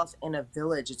myself in a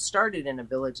village. It started in a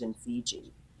village in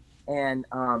Fiji. And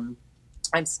I'm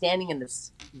standing in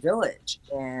this village,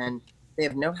 and they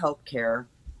have no health care.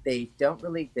 They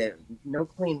have no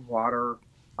clean water.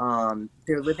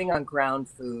 They're living on ground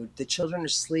food. The children are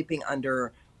sleeping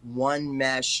under one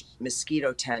mesh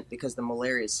mosquito tent because the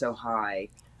malaria is so high.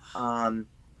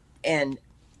 And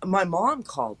my mom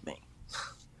called me,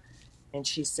 and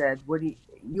she said,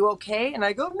 you okay? And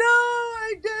I go, "No,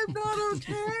 I'm not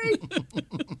okay.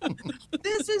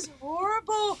 This is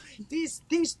horrible.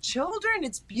 These children,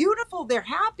 it's beautiful. They're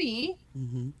happy,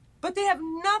 but they have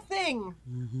nothing."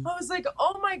 I was like,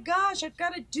 "Oh my gosh, I've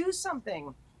got to do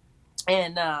something."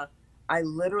 And I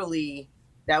literally,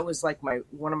 that was like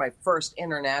one of my first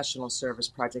international service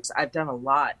projects. I've done a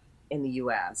lot in the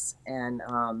U.S. and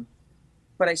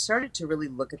but I started to really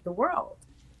look at the world.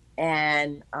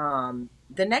 And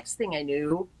the next thing I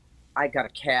knew, I got a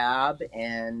cab,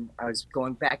 and I was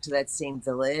going back to that same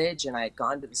village, and I had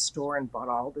gone to the store and bought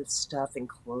all this stuff and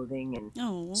clothing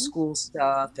and school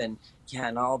stuff and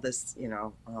all this, you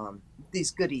know, these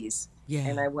goodies. Yeah.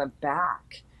 And I went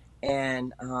back,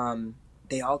 and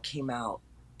they all came out,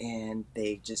 and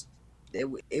they just,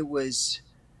 it was,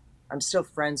 I'm still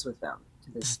friends with them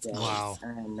to this day. Wow.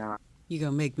 And you're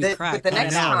going to make me cry. But the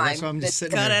next time, that's why I'm just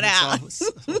sitting cut there. it out.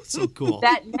 So cool.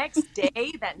 That next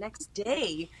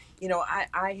day, you know,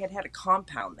 I had a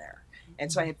compound there.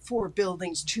 And so I had 4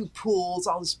 buildings, 2 pools,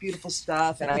 all this beautiful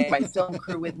stuff. And I had my film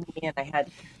crew with me, and I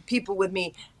had people with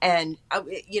me. And,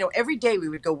 you know, every day we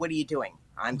would go, "What are you doing?"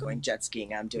 "I'm going jet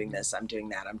skiing. I'm doing this. I'm doing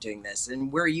that. I'm doing this."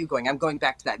 "And where are you going?" "I'm going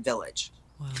back to that village."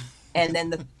 Wow. And then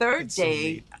the third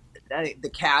day, the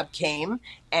cab came,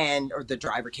 or the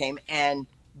driver came, and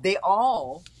they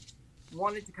all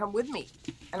wanted to come with me.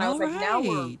 And I was like, now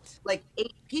we're like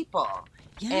 8 people.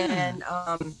 Yeah.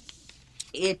 And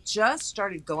it just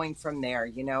started going from there,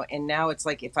 you know, and now it's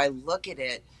like, if I look at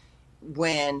it,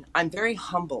 when I'm very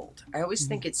humbled, I always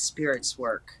think it's spirit's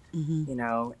work, you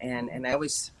know, and I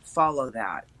always follow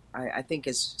that. I think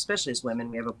especially as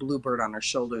women, we have a bluebird on our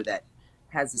shoulder that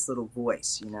has this little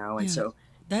voice, you know, and so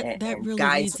that really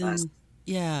guides us.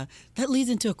 Yeah, that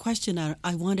leads into a question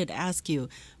I wanted to ask you,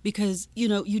 because, you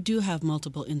know, you do have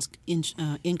multiple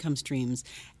income streams,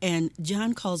 and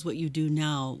John calls what you do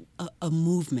now a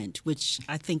movement, which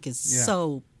I think is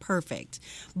so perfect.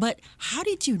 But how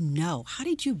did you know? How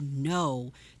did you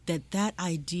know that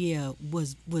idea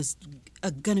was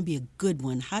going to be a good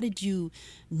one? How did you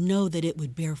know that it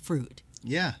would bear fruit?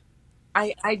 Yeah.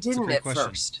 I didn't at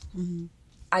first. Mm-hmm.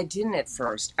 I didn't at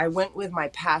first. I went with my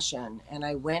passion, and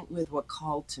I went with what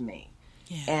called to me.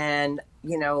 Yeah. And,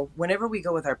 you know, whenever we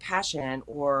go with our passion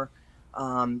or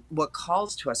what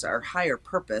calls to us, our higher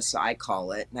purpose, I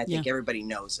call it, and I think everybody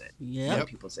knows it. Yeah. You know,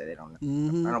 people say they don't know.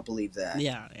 Mm-hmm. I don't believe that.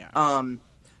 Yeah.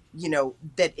 You know,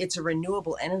 that it's a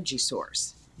renewable energy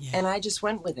source. Yeah. And I just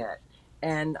went with it.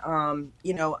 And,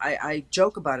 you know, I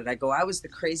joke about it. I go, I was the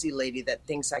crazy lady that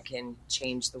thinks I can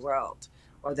change the world,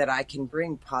 or that I can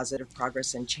bring positive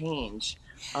progress and change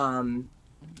to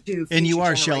future And you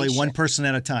are, Shelley, generation. one person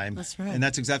at a time. That's right. And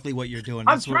that's exactly what you're doing.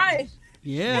 I'm That's trying.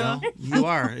 Yeah. You know, you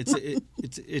are.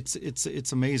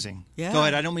 It's amazing. Yeah. Go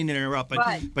ahead. I don't mean to interrupt,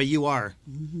 but you are.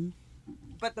 Mm-hmm.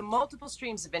 But the multiple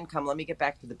streams of income, let me get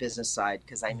back to the business side,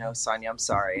 because I know, Sonia, I'm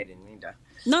sorry. I didn't mean to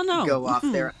go off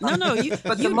there. No, you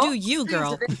do you,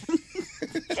 girl.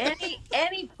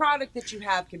 Any product that you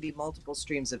have can be multiple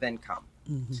streams of income.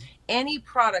 Mm-hmm. Any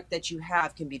product that you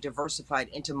have can be diversified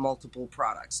into multiple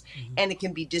products, and it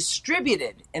can be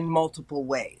distributed in multiple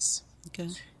ways. Okay.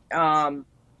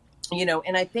 You know,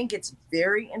 and I think it's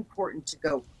very important to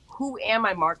go, who am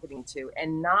I marketing to,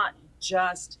 and not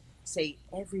just say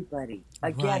everybody.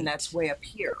 Again, that's way up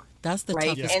here. That's the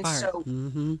right? toughest and part. So,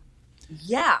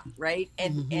 right?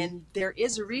 And there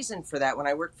is a reason for that. When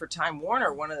I worked for Time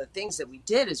Warner, one of the things that we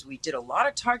did is we did a lot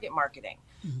of target marketing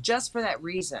just for that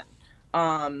reason.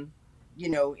 You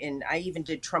know, and I even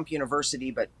did Trump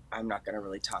University, but I'm not going to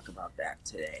really talk about that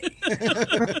today.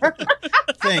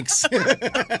 Thanks.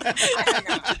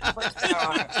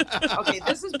 Okay,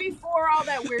 this is before all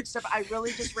that weird stuff. I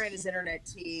really just ran his internet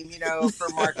team, you know, for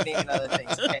marketing and other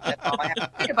things. Okay, that's all I have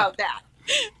to say about that.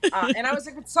 And I was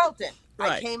a consultant.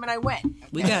 Right. I came and I went. Okay,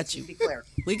 we got you. To be clear.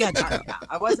 We got you.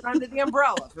 I wasn't under the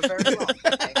umbrella for very long.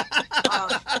 Okay?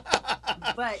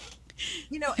 But,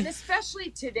 you know, and especially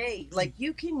today, like,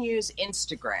 you can use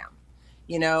Instagram.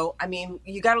 You know, I mean,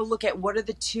 you got to look at what are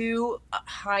the 2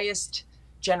 highest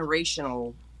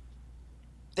generational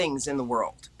things in the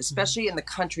world, especially in the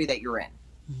country that you're in.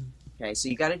 Okay, so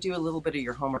you got to do a little bit of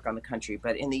your homework on the country.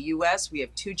 But in the U.S., we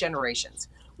have 2 generations.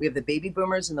 We have the baby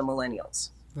boomers and the millennials.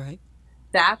 Right.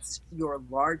 That's your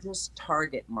largest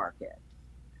target market.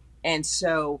 And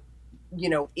so, you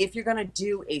know, if you're going to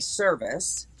do a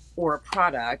service or a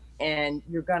product, and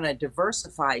you're going to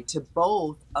diversify to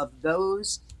both of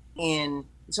those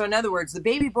so in other words, the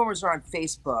baby boomers are on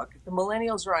Facebook, the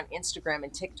millennials are on Instagram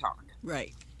and TikTok.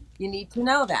 Right. You need to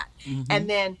know that. Mm-hmm. And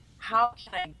then how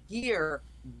can I gear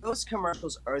those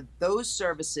commercials or those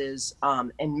services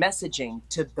and messaging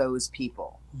to those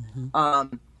people?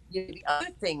 Mm-hmm. The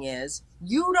other thing is,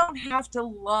 you don't have to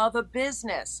love a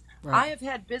business. Right. I have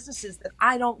had businesses that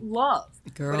I don't love,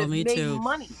 Girl, but have me made too.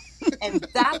 money, and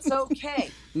that's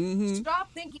okay. Mm-hmm. Stop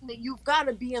thinking that you've got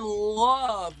to be in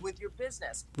love with your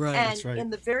business. Right. And that's right. In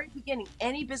the very beginning,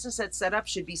 any business that's set up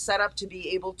should be set up to be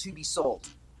able to be sold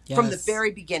yes. from the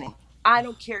very beginning. I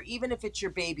don't care, even if it's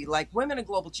your baby. Like, Women in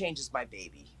Global Change is my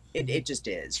baby. It just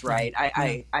is, right?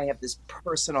 I have this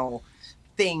personal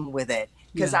thing with it.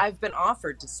 Because I've been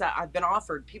offered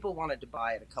people wanted to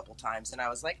buy it a couple times, and I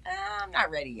was like, I'm not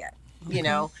ready yet, you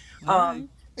know? Right.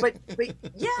 But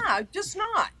yeah, just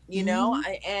not, you know?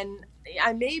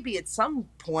 I may be at some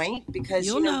point, because,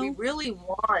 You'll know. We really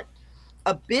want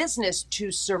a business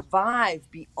to survive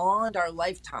beyond our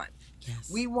lifetime. Yes.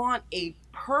 We want a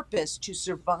purpose to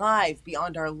survive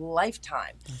beyond our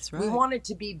lifetime. That's right. We want it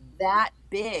to be that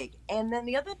big. And then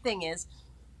the other thing is,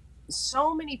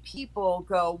 so many people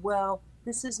go, well,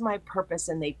 this is my purpose,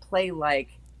 and they play like,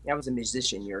 I was a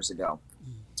musician years ago,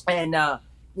 and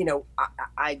you know,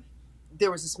 I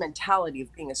there was this mentality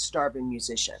of being a starving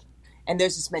musician, and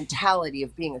there's this mentality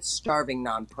of being a starving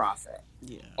nonprofit,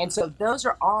 and so those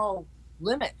are all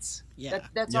limits.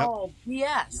 That's all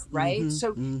BS, right? Mm-hmm.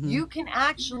 So you can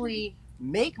actually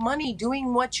make money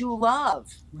doing what you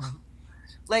love,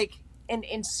 like.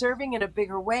 and serving in a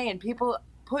bigger way. And people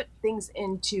put things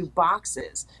into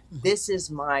boxes. This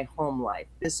is my home life.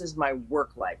 This is my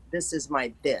work life. This is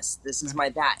my this. This is my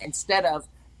that. Instead of,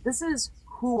 this is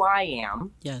who I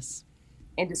am. Yes.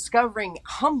 And discovering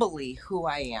humbly who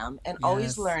I am, and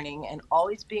always learning, and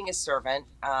always being a servant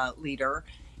leader.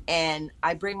 And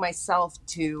I bring myself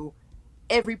to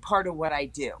every part of what I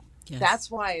do. Yes. That's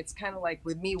why it's kind of like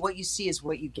with me, what you see is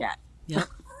what you get. Yep.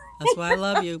 That's why I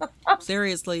love you.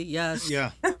 Seriously. Yes.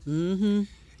 Yeah. Mm-hmm.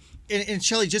 And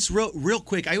Shelley, just real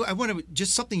quick, I want to,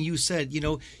 just something you said,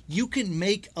 you can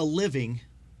make a living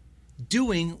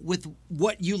doing with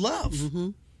what you love. Mm-hmm.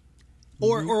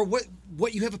 Or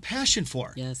what you have a passion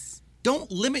for. Yes.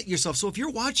 Don't limit yourself. So if you're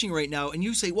watching right now and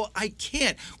you say, well, I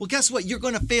can't. Well, guess what? You're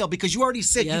going to fail because you already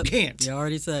said you can't. You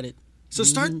already said it. So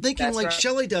start thinking like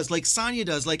Shelley does, like Sonia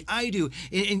does, like I do,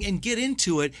 and get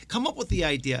into it. Come up with the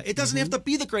idea. It doesn't have to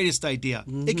be the greatest idea.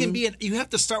 It can be, you have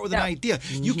to start with an idea.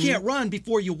 You can't run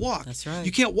before you walk. That's right.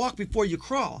 You can't walk before you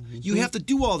crawl. You have to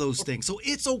do all those things. So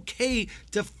it's okay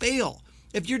to fail.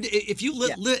 If you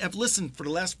have listened for the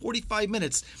last 45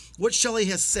 minutes, what Shelley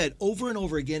has said over and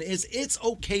over again is it's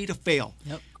okay to fail.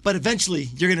 Yep. But eventually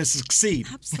you're going to succeed.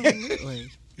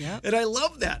 Absolutely. Yep. And I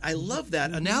love that. I love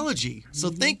that analogy. So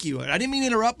thank you. I didn't mean to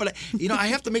interrupt, but I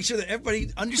have to make sure that everybody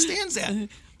understands that.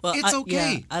 Well, it's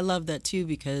okay. I love that too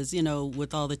because,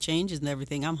 with all the changes and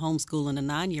everything, I'm homeschooling a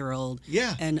 9-year-old.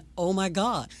 Yeah. And oh my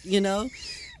God,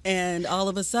 And all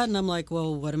of a sudden I'm like,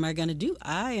 well, what am I going to do?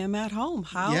 I am at home.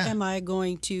 How am I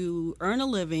going to earn a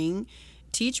living,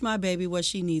 teach my baby what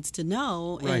she needs to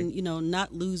know, and,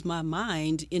 not lose my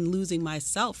mind in losing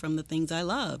myself from the things I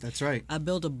love. That's right. I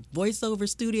built a voiceover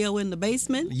studio in the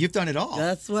basement. You've done it all.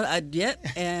 That's what I did.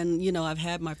 And, I've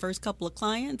had my first couple of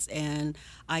clients, and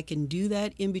I can do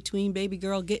that in between baby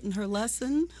girl getting her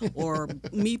lesson or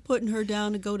me putting her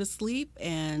down to go to sleep,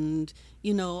 and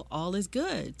all is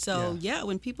good. So,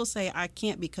 when people say, I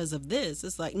can't because of this,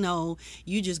 it's like, no,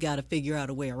 you just got to figure out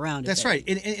a way around it. That's right.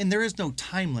 And there is no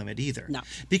time limit either. No.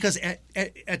 Because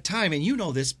at time, and you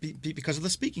know this because of the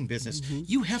speaking business,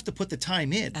 you have to put the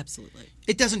time in. Absolutely.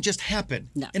 It doesn't just happen.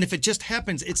 No. And if it just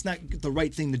happens, it's not the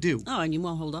right thing to do. Oh, and you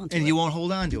won't hold on to it. And you won't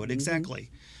hold on to it, exactly.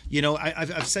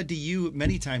 I've said to you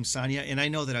many times, Sonia, and I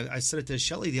know that I said it to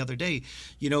Shelley the other day,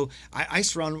 I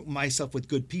surround myself with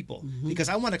good people because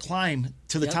I want to climb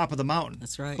to the top of the mountain.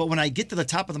 That's right. But when I get to the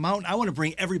top of the mountain, I want to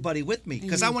bring everybody with me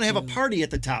because I want to have a party at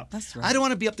the top. That's right. I don't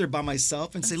want to be up there by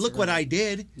myself and say, look what I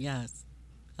did. Yes.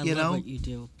 I love what you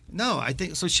do. No, I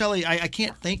think so, Shelley. I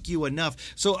can't thank you enough.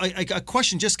 So a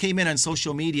question just came in on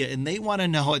social media, and they want to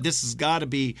know. This has got to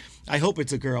be. I hope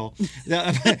it's a girl.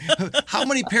 How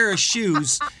many pair of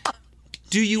shoes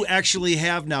do you actually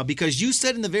have now? Because you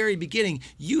said in the very beginning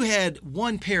you had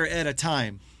one pair at a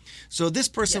time. So this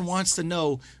person wants to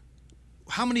know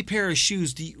how many pair of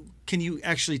shoes can you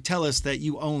actually tell us that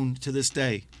you own to this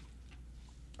day?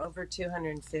 Over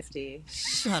 250.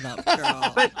 Shut up,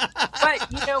 girl. but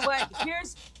you know what?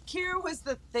 Here was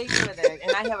the thing with it,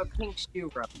 and I have a pink shoe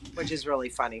room, which is really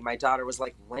funny. My daughter was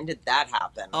like, "When did that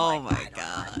happen?" I'm my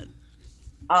God.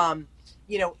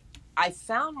 I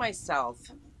found myself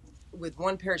with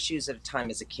one pair of shoes at a time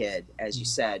as a kid, as you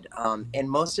said, and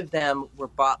most of them were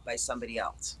bought by somebody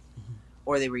else,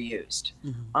 or they were used.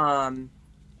 And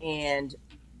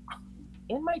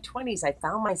in my 20s, I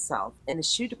found myself in the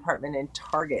shoe department in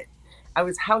Target. I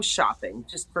was house shopping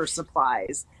just for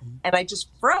supplies, and I just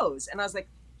froze. And I was like,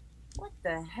 what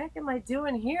the heck am I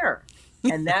doing here?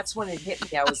 And that's when it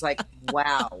hit me. I was like,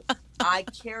 wow, I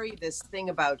carry this thing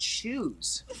about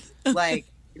shoes. Like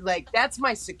that's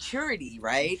my security,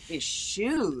 right? Is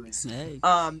shoes. Hey.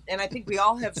 And I think we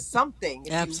all have something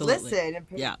if Absolutely. you listen and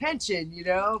pay attention,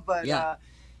 but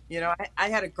I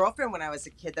had a girlfriend when I was a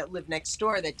kid that lived next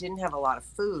door that didn't have a lot of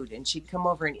food, and she'd come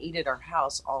over and eat at our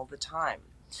house all the time.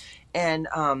 And,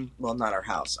 well, not our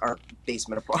house, our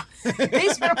basement apartment.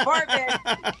 Yeah,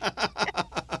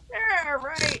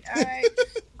 right.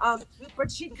 All right.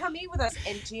 But she'd come eat with us.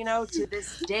 And, to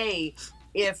this day,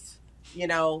 if,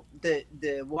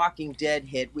 the Walking Dead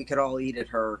hit, we could all eat at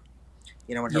her,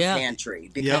 in her pantry.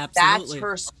 Because that's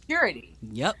her security.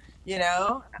 Yep.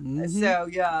 So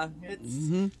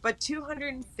it's but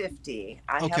 250.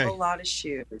 I have a lot of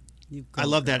shoes. I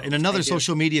love that. And another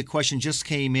social media question just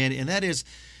came in, and that is,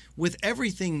 with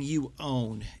everything you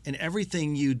own and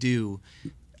everything you do,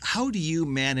 how do you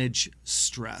manage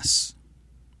stress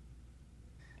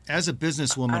as a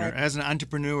businesswoman or as an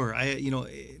entrepreneur?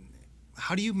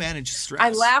 How do you manage stress?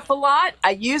 I laugh a lot.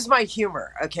 I use my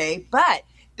humor. Okay, but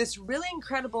this really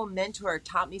incredible mentor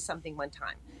taught me something one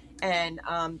time. And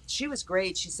she was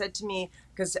great. She said to me,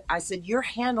 because I said, you're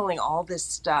handling all this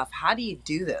stuff. How do you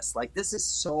do this? Like, this is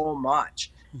so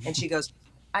much. And she goes,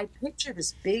 I picture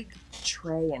this big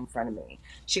tray in front of me.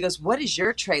 She goes, what does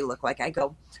your tray look like? I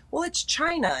go, well, it's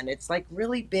china, and it's like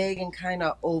really big and kind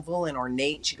of oval and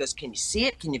ornate. She goes, can you see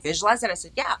it? Can you visualize it? I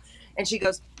said, yeah. And she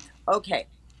goes, okay,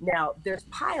 now there's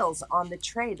piles on the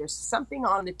tray. There's something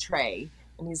on the tray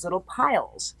in these little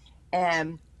piles.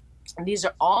 And these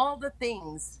are all the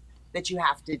things that you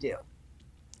have to do.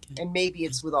 And maybe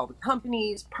it's with all the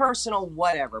companies, personal,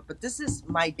 whatever. But this is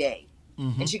my day.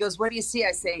 Mm-hmm. And she goes, what do you see?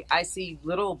 I say, I see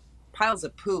little piles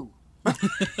of poo. She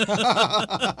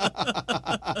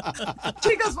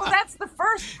goes, well, that's the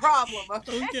first problem.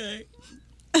 Okay.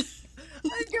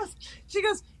 She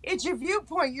goes, it's your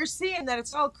viewpoint. You're seeing that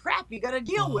it's all crap you got to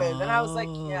deal with. And I was like,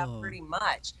 yeah, pretty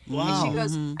much. Wow. And she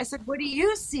goes, I said, what do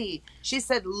you see? She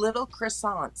said, little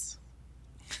croissants.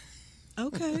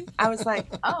 Okay. I was like,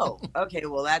 oh, okay,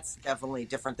 well, that's definitely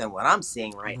different than what I'm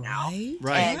seeing right now.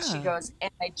 Right. And she goes, and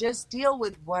I just deal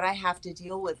with what I have to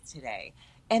deal with today.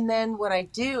 And then what I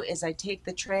do is I take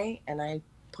the tray and I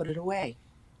put it away.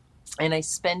 And I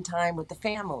spend time with the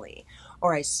family,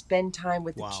 or I spend time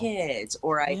with the kids,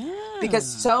 or because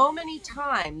so many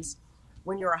times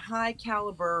when you're a high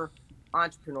caliber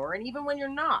entrepreneur, and even when you're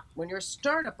not, when you're a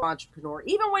startup entrepreneur,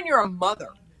 even when you're a mother,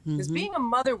 because being a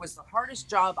mother was the hardest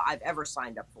job I've ever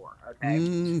signed up for. Okay,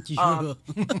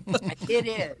 it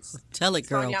is. Tell it,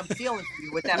 girl. Sonia, I'm feeling for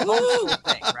you with that homeschool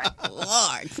thing, right?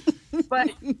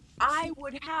 But I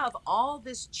would have all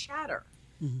this chatter,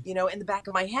 you know, in the back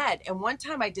of my head. And one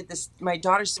time I did this. My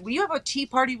daughter said, "Will you have a tea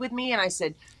party with me?" And I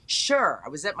said, "Sure." I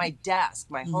was at my desk,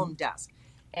 my home desk,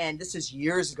 and this is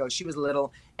years ago. She was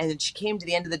little, and then she came to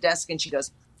the end of the desk, and she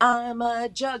goes, I'm a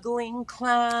juggling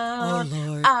clown. Oh,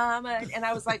 Lord. And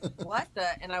I was like, what the?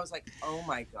 And I was like, oh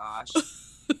my gosh,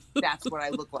 that's what I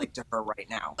look like to her right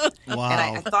now. Wow.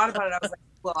 And I thought about it. I was like,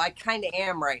 well, I kind of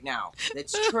am right now.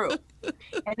 It's true.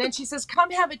 And then she says,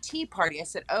 come have a tea party. I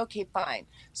said, okay, fine.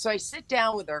 So I sit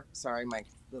down with her. Sorry, my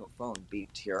little phone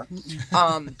beeped here.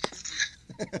 Whatever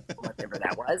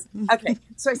that was. Okay.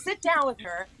 So I sit down with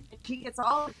her, and she gets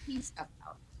all the tea stuff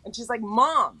out. And she's like,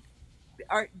 Mom,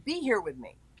 be here with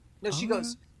me. No, she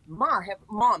goes, Mom, have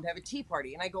a tea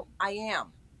party. And I go, I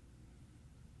am.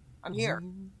 I'm here.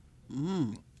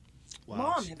 Wow.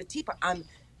 Mom, have a tea party.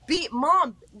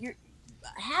 Mom,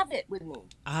 have it with me.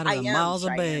 Out of the mouths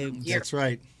of babes. That's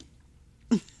right.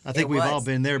 I think we've all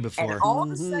been there before. And all of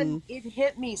a sudden, it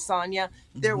hit me, Sonia.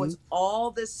 There was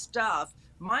all this stuff.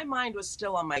 My mind was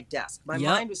still on my desk. My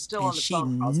mind was still on the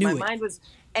phone calls. My mind was...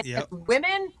 And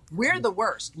women, we're the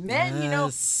worst. Men, you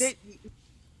know,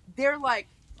 they're like,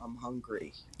 I'm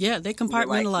hungry. Yeah, they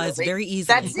compartmentalize very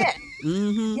easily. That's it.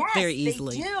 Yes, very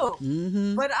easily. They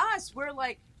do. But us, we're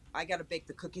like, I got to bake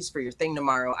the cookies for your thing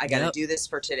tomorrow. I got to do this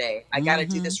for today. I got to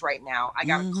do this right now. I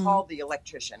got to call the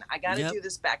electrician. I got to do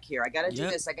this back here. I got to do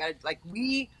this. I got to, like,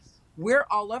 we're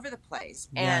all over the place.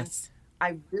 And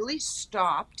I really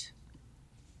stopped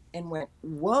and went,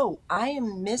 whoa, I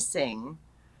am missing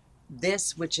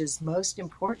this, which is most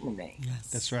important to me.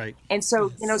 Yes. That's right. And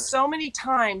so, you know, so many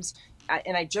times,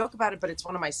 and I joke about it, but it's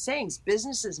one of my sayings,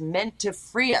 business is meant to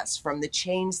free us from the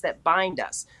chains that bind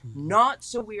us, not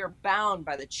so we are bound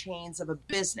by the chains of a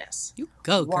business. You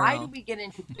go, girl. Why do we get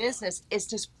into business? Is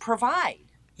to provide.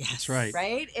 Yes. That's right.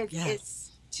 Right?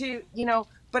 It's to, you know,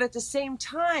 but at the same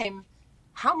time,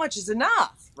 how much is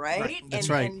enough, right? That's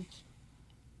right. And,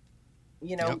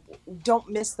 you know, don't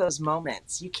miss those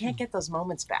moments. You can't get those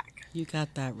moments back. You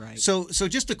got that right. So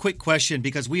just a quick question,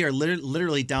 because we are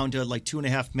literally down to like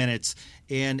 2.5 minutes.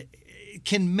 And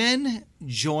can men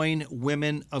join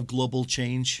Women of Global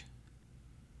Change?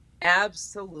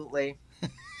 Absolutely.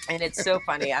 And it's so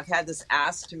funny. I've had this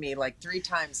asked to me like 3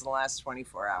 times in the last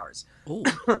 24 hours.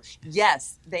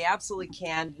 Yes, they absolutely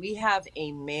can. We have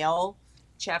a male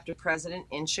chapter president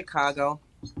in Chicago.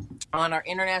 On our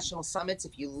international summits,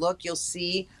 if you look, you'll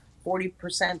see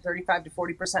 40%, 35 to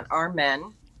 40% are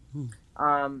men.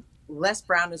 Les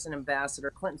Brown is an ambassador.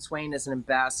 Clinton Swain is an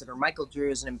ambassador. Michael Drew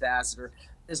is an ambassador.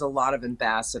 There's a lot of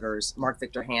ambassadors. Mark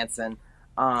Victor Hansen.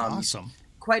 Awesome.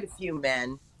 Quite a few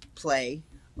men play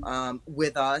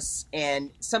with us.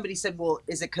 And somebody said, well,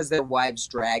 is it because their wives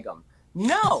drag them?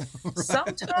 No.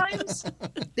 Sometimes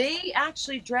they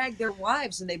actually drag their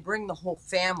wives and they bring the whole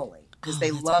family. Because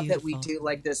they love that we do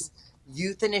like this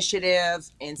youth initiative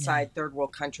inside third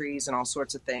world countries and all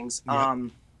sorts of things.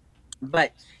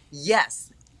 But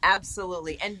yes,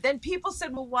 absolutely. And then people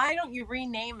said, well, why don't you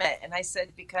rename it? And I said,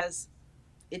 because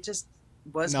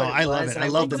was No, what it I love was. it. I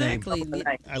love the name. Exactly.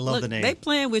 I love Look, the name. They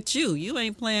playing with you. You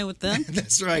ain't playing with them.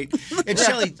 That's right. And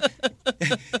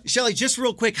Shelly, just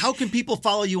real quick, how can people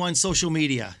follow you on social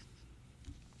media?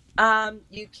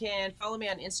 You can follow me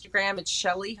on Instagram. It's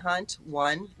Shelly Hunt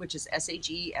 1, which is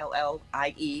SHELLIE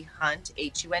Hunt HUNT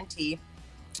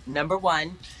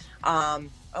 #1.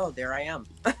 There I am.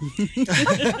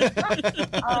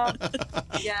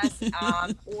 Yes.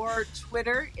 Or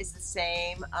Twitter is the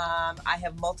same. I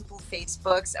have multiple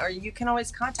Facebooks, or you can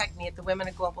always contact me at the Women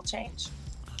of Global Change.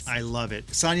 I love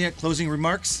it. Sonia, closing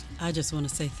remarks? I just want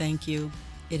to say thank you.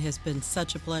 It has been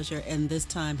such a pleasure, and this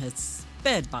time has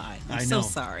sped by. I'm so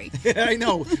sorry. I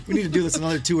know. We need to do this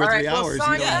another 2 or 3 hours.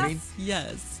 Sonia, you know what I mean?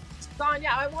 Yes. Sonia,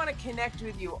 I want to connect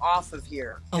with you off of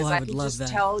here. Oh, I would love just that.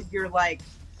 Tell you're like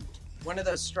one of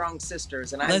those strong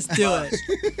sisters, and Let's do it.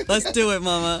 Let's do it,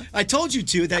 Mama. I told you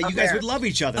two that you guys would love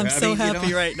each other. I'm so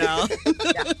happy right now.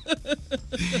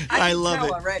 I love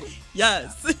it already.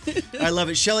 Yes. I love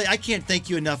it. Shelly, I can't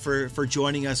thank you enough for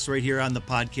joining us right here on the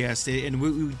podcast. And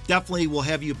we definitely will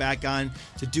have you back on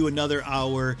to do another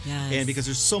hour. Yes. And because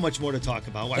there's so much more to talk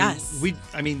about. Yes.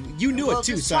 You knew it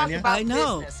too, Sonia. I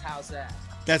know. Business. How's that?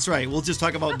 That's right. We'll just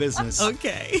talk about business.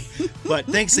 Okay. But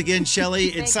thanks again,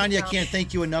 Shelly. And Sonia, I can't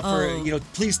thank you enough for,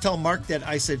 please tell Mark that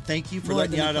I said thank you for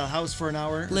letting you out of the house for an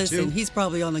hour. Listen, he's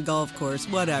probably on the golf course,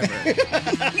 whatever.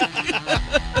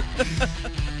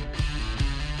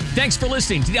 Thanks for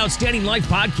listening to the Outstanding Life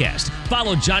Podcast.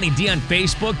 Follow Johnny D on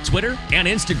Facebook, Twitter, and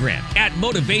Instagram at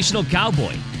Motivational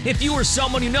Cowboy. If you or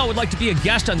someone you know would like to be a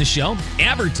guest on the show,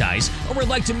 advertise, or would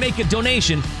like to make a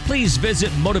donation, please visit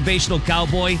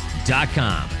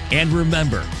motivationalcowboy.com. And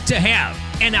remember to have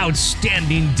an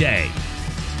outstanding day.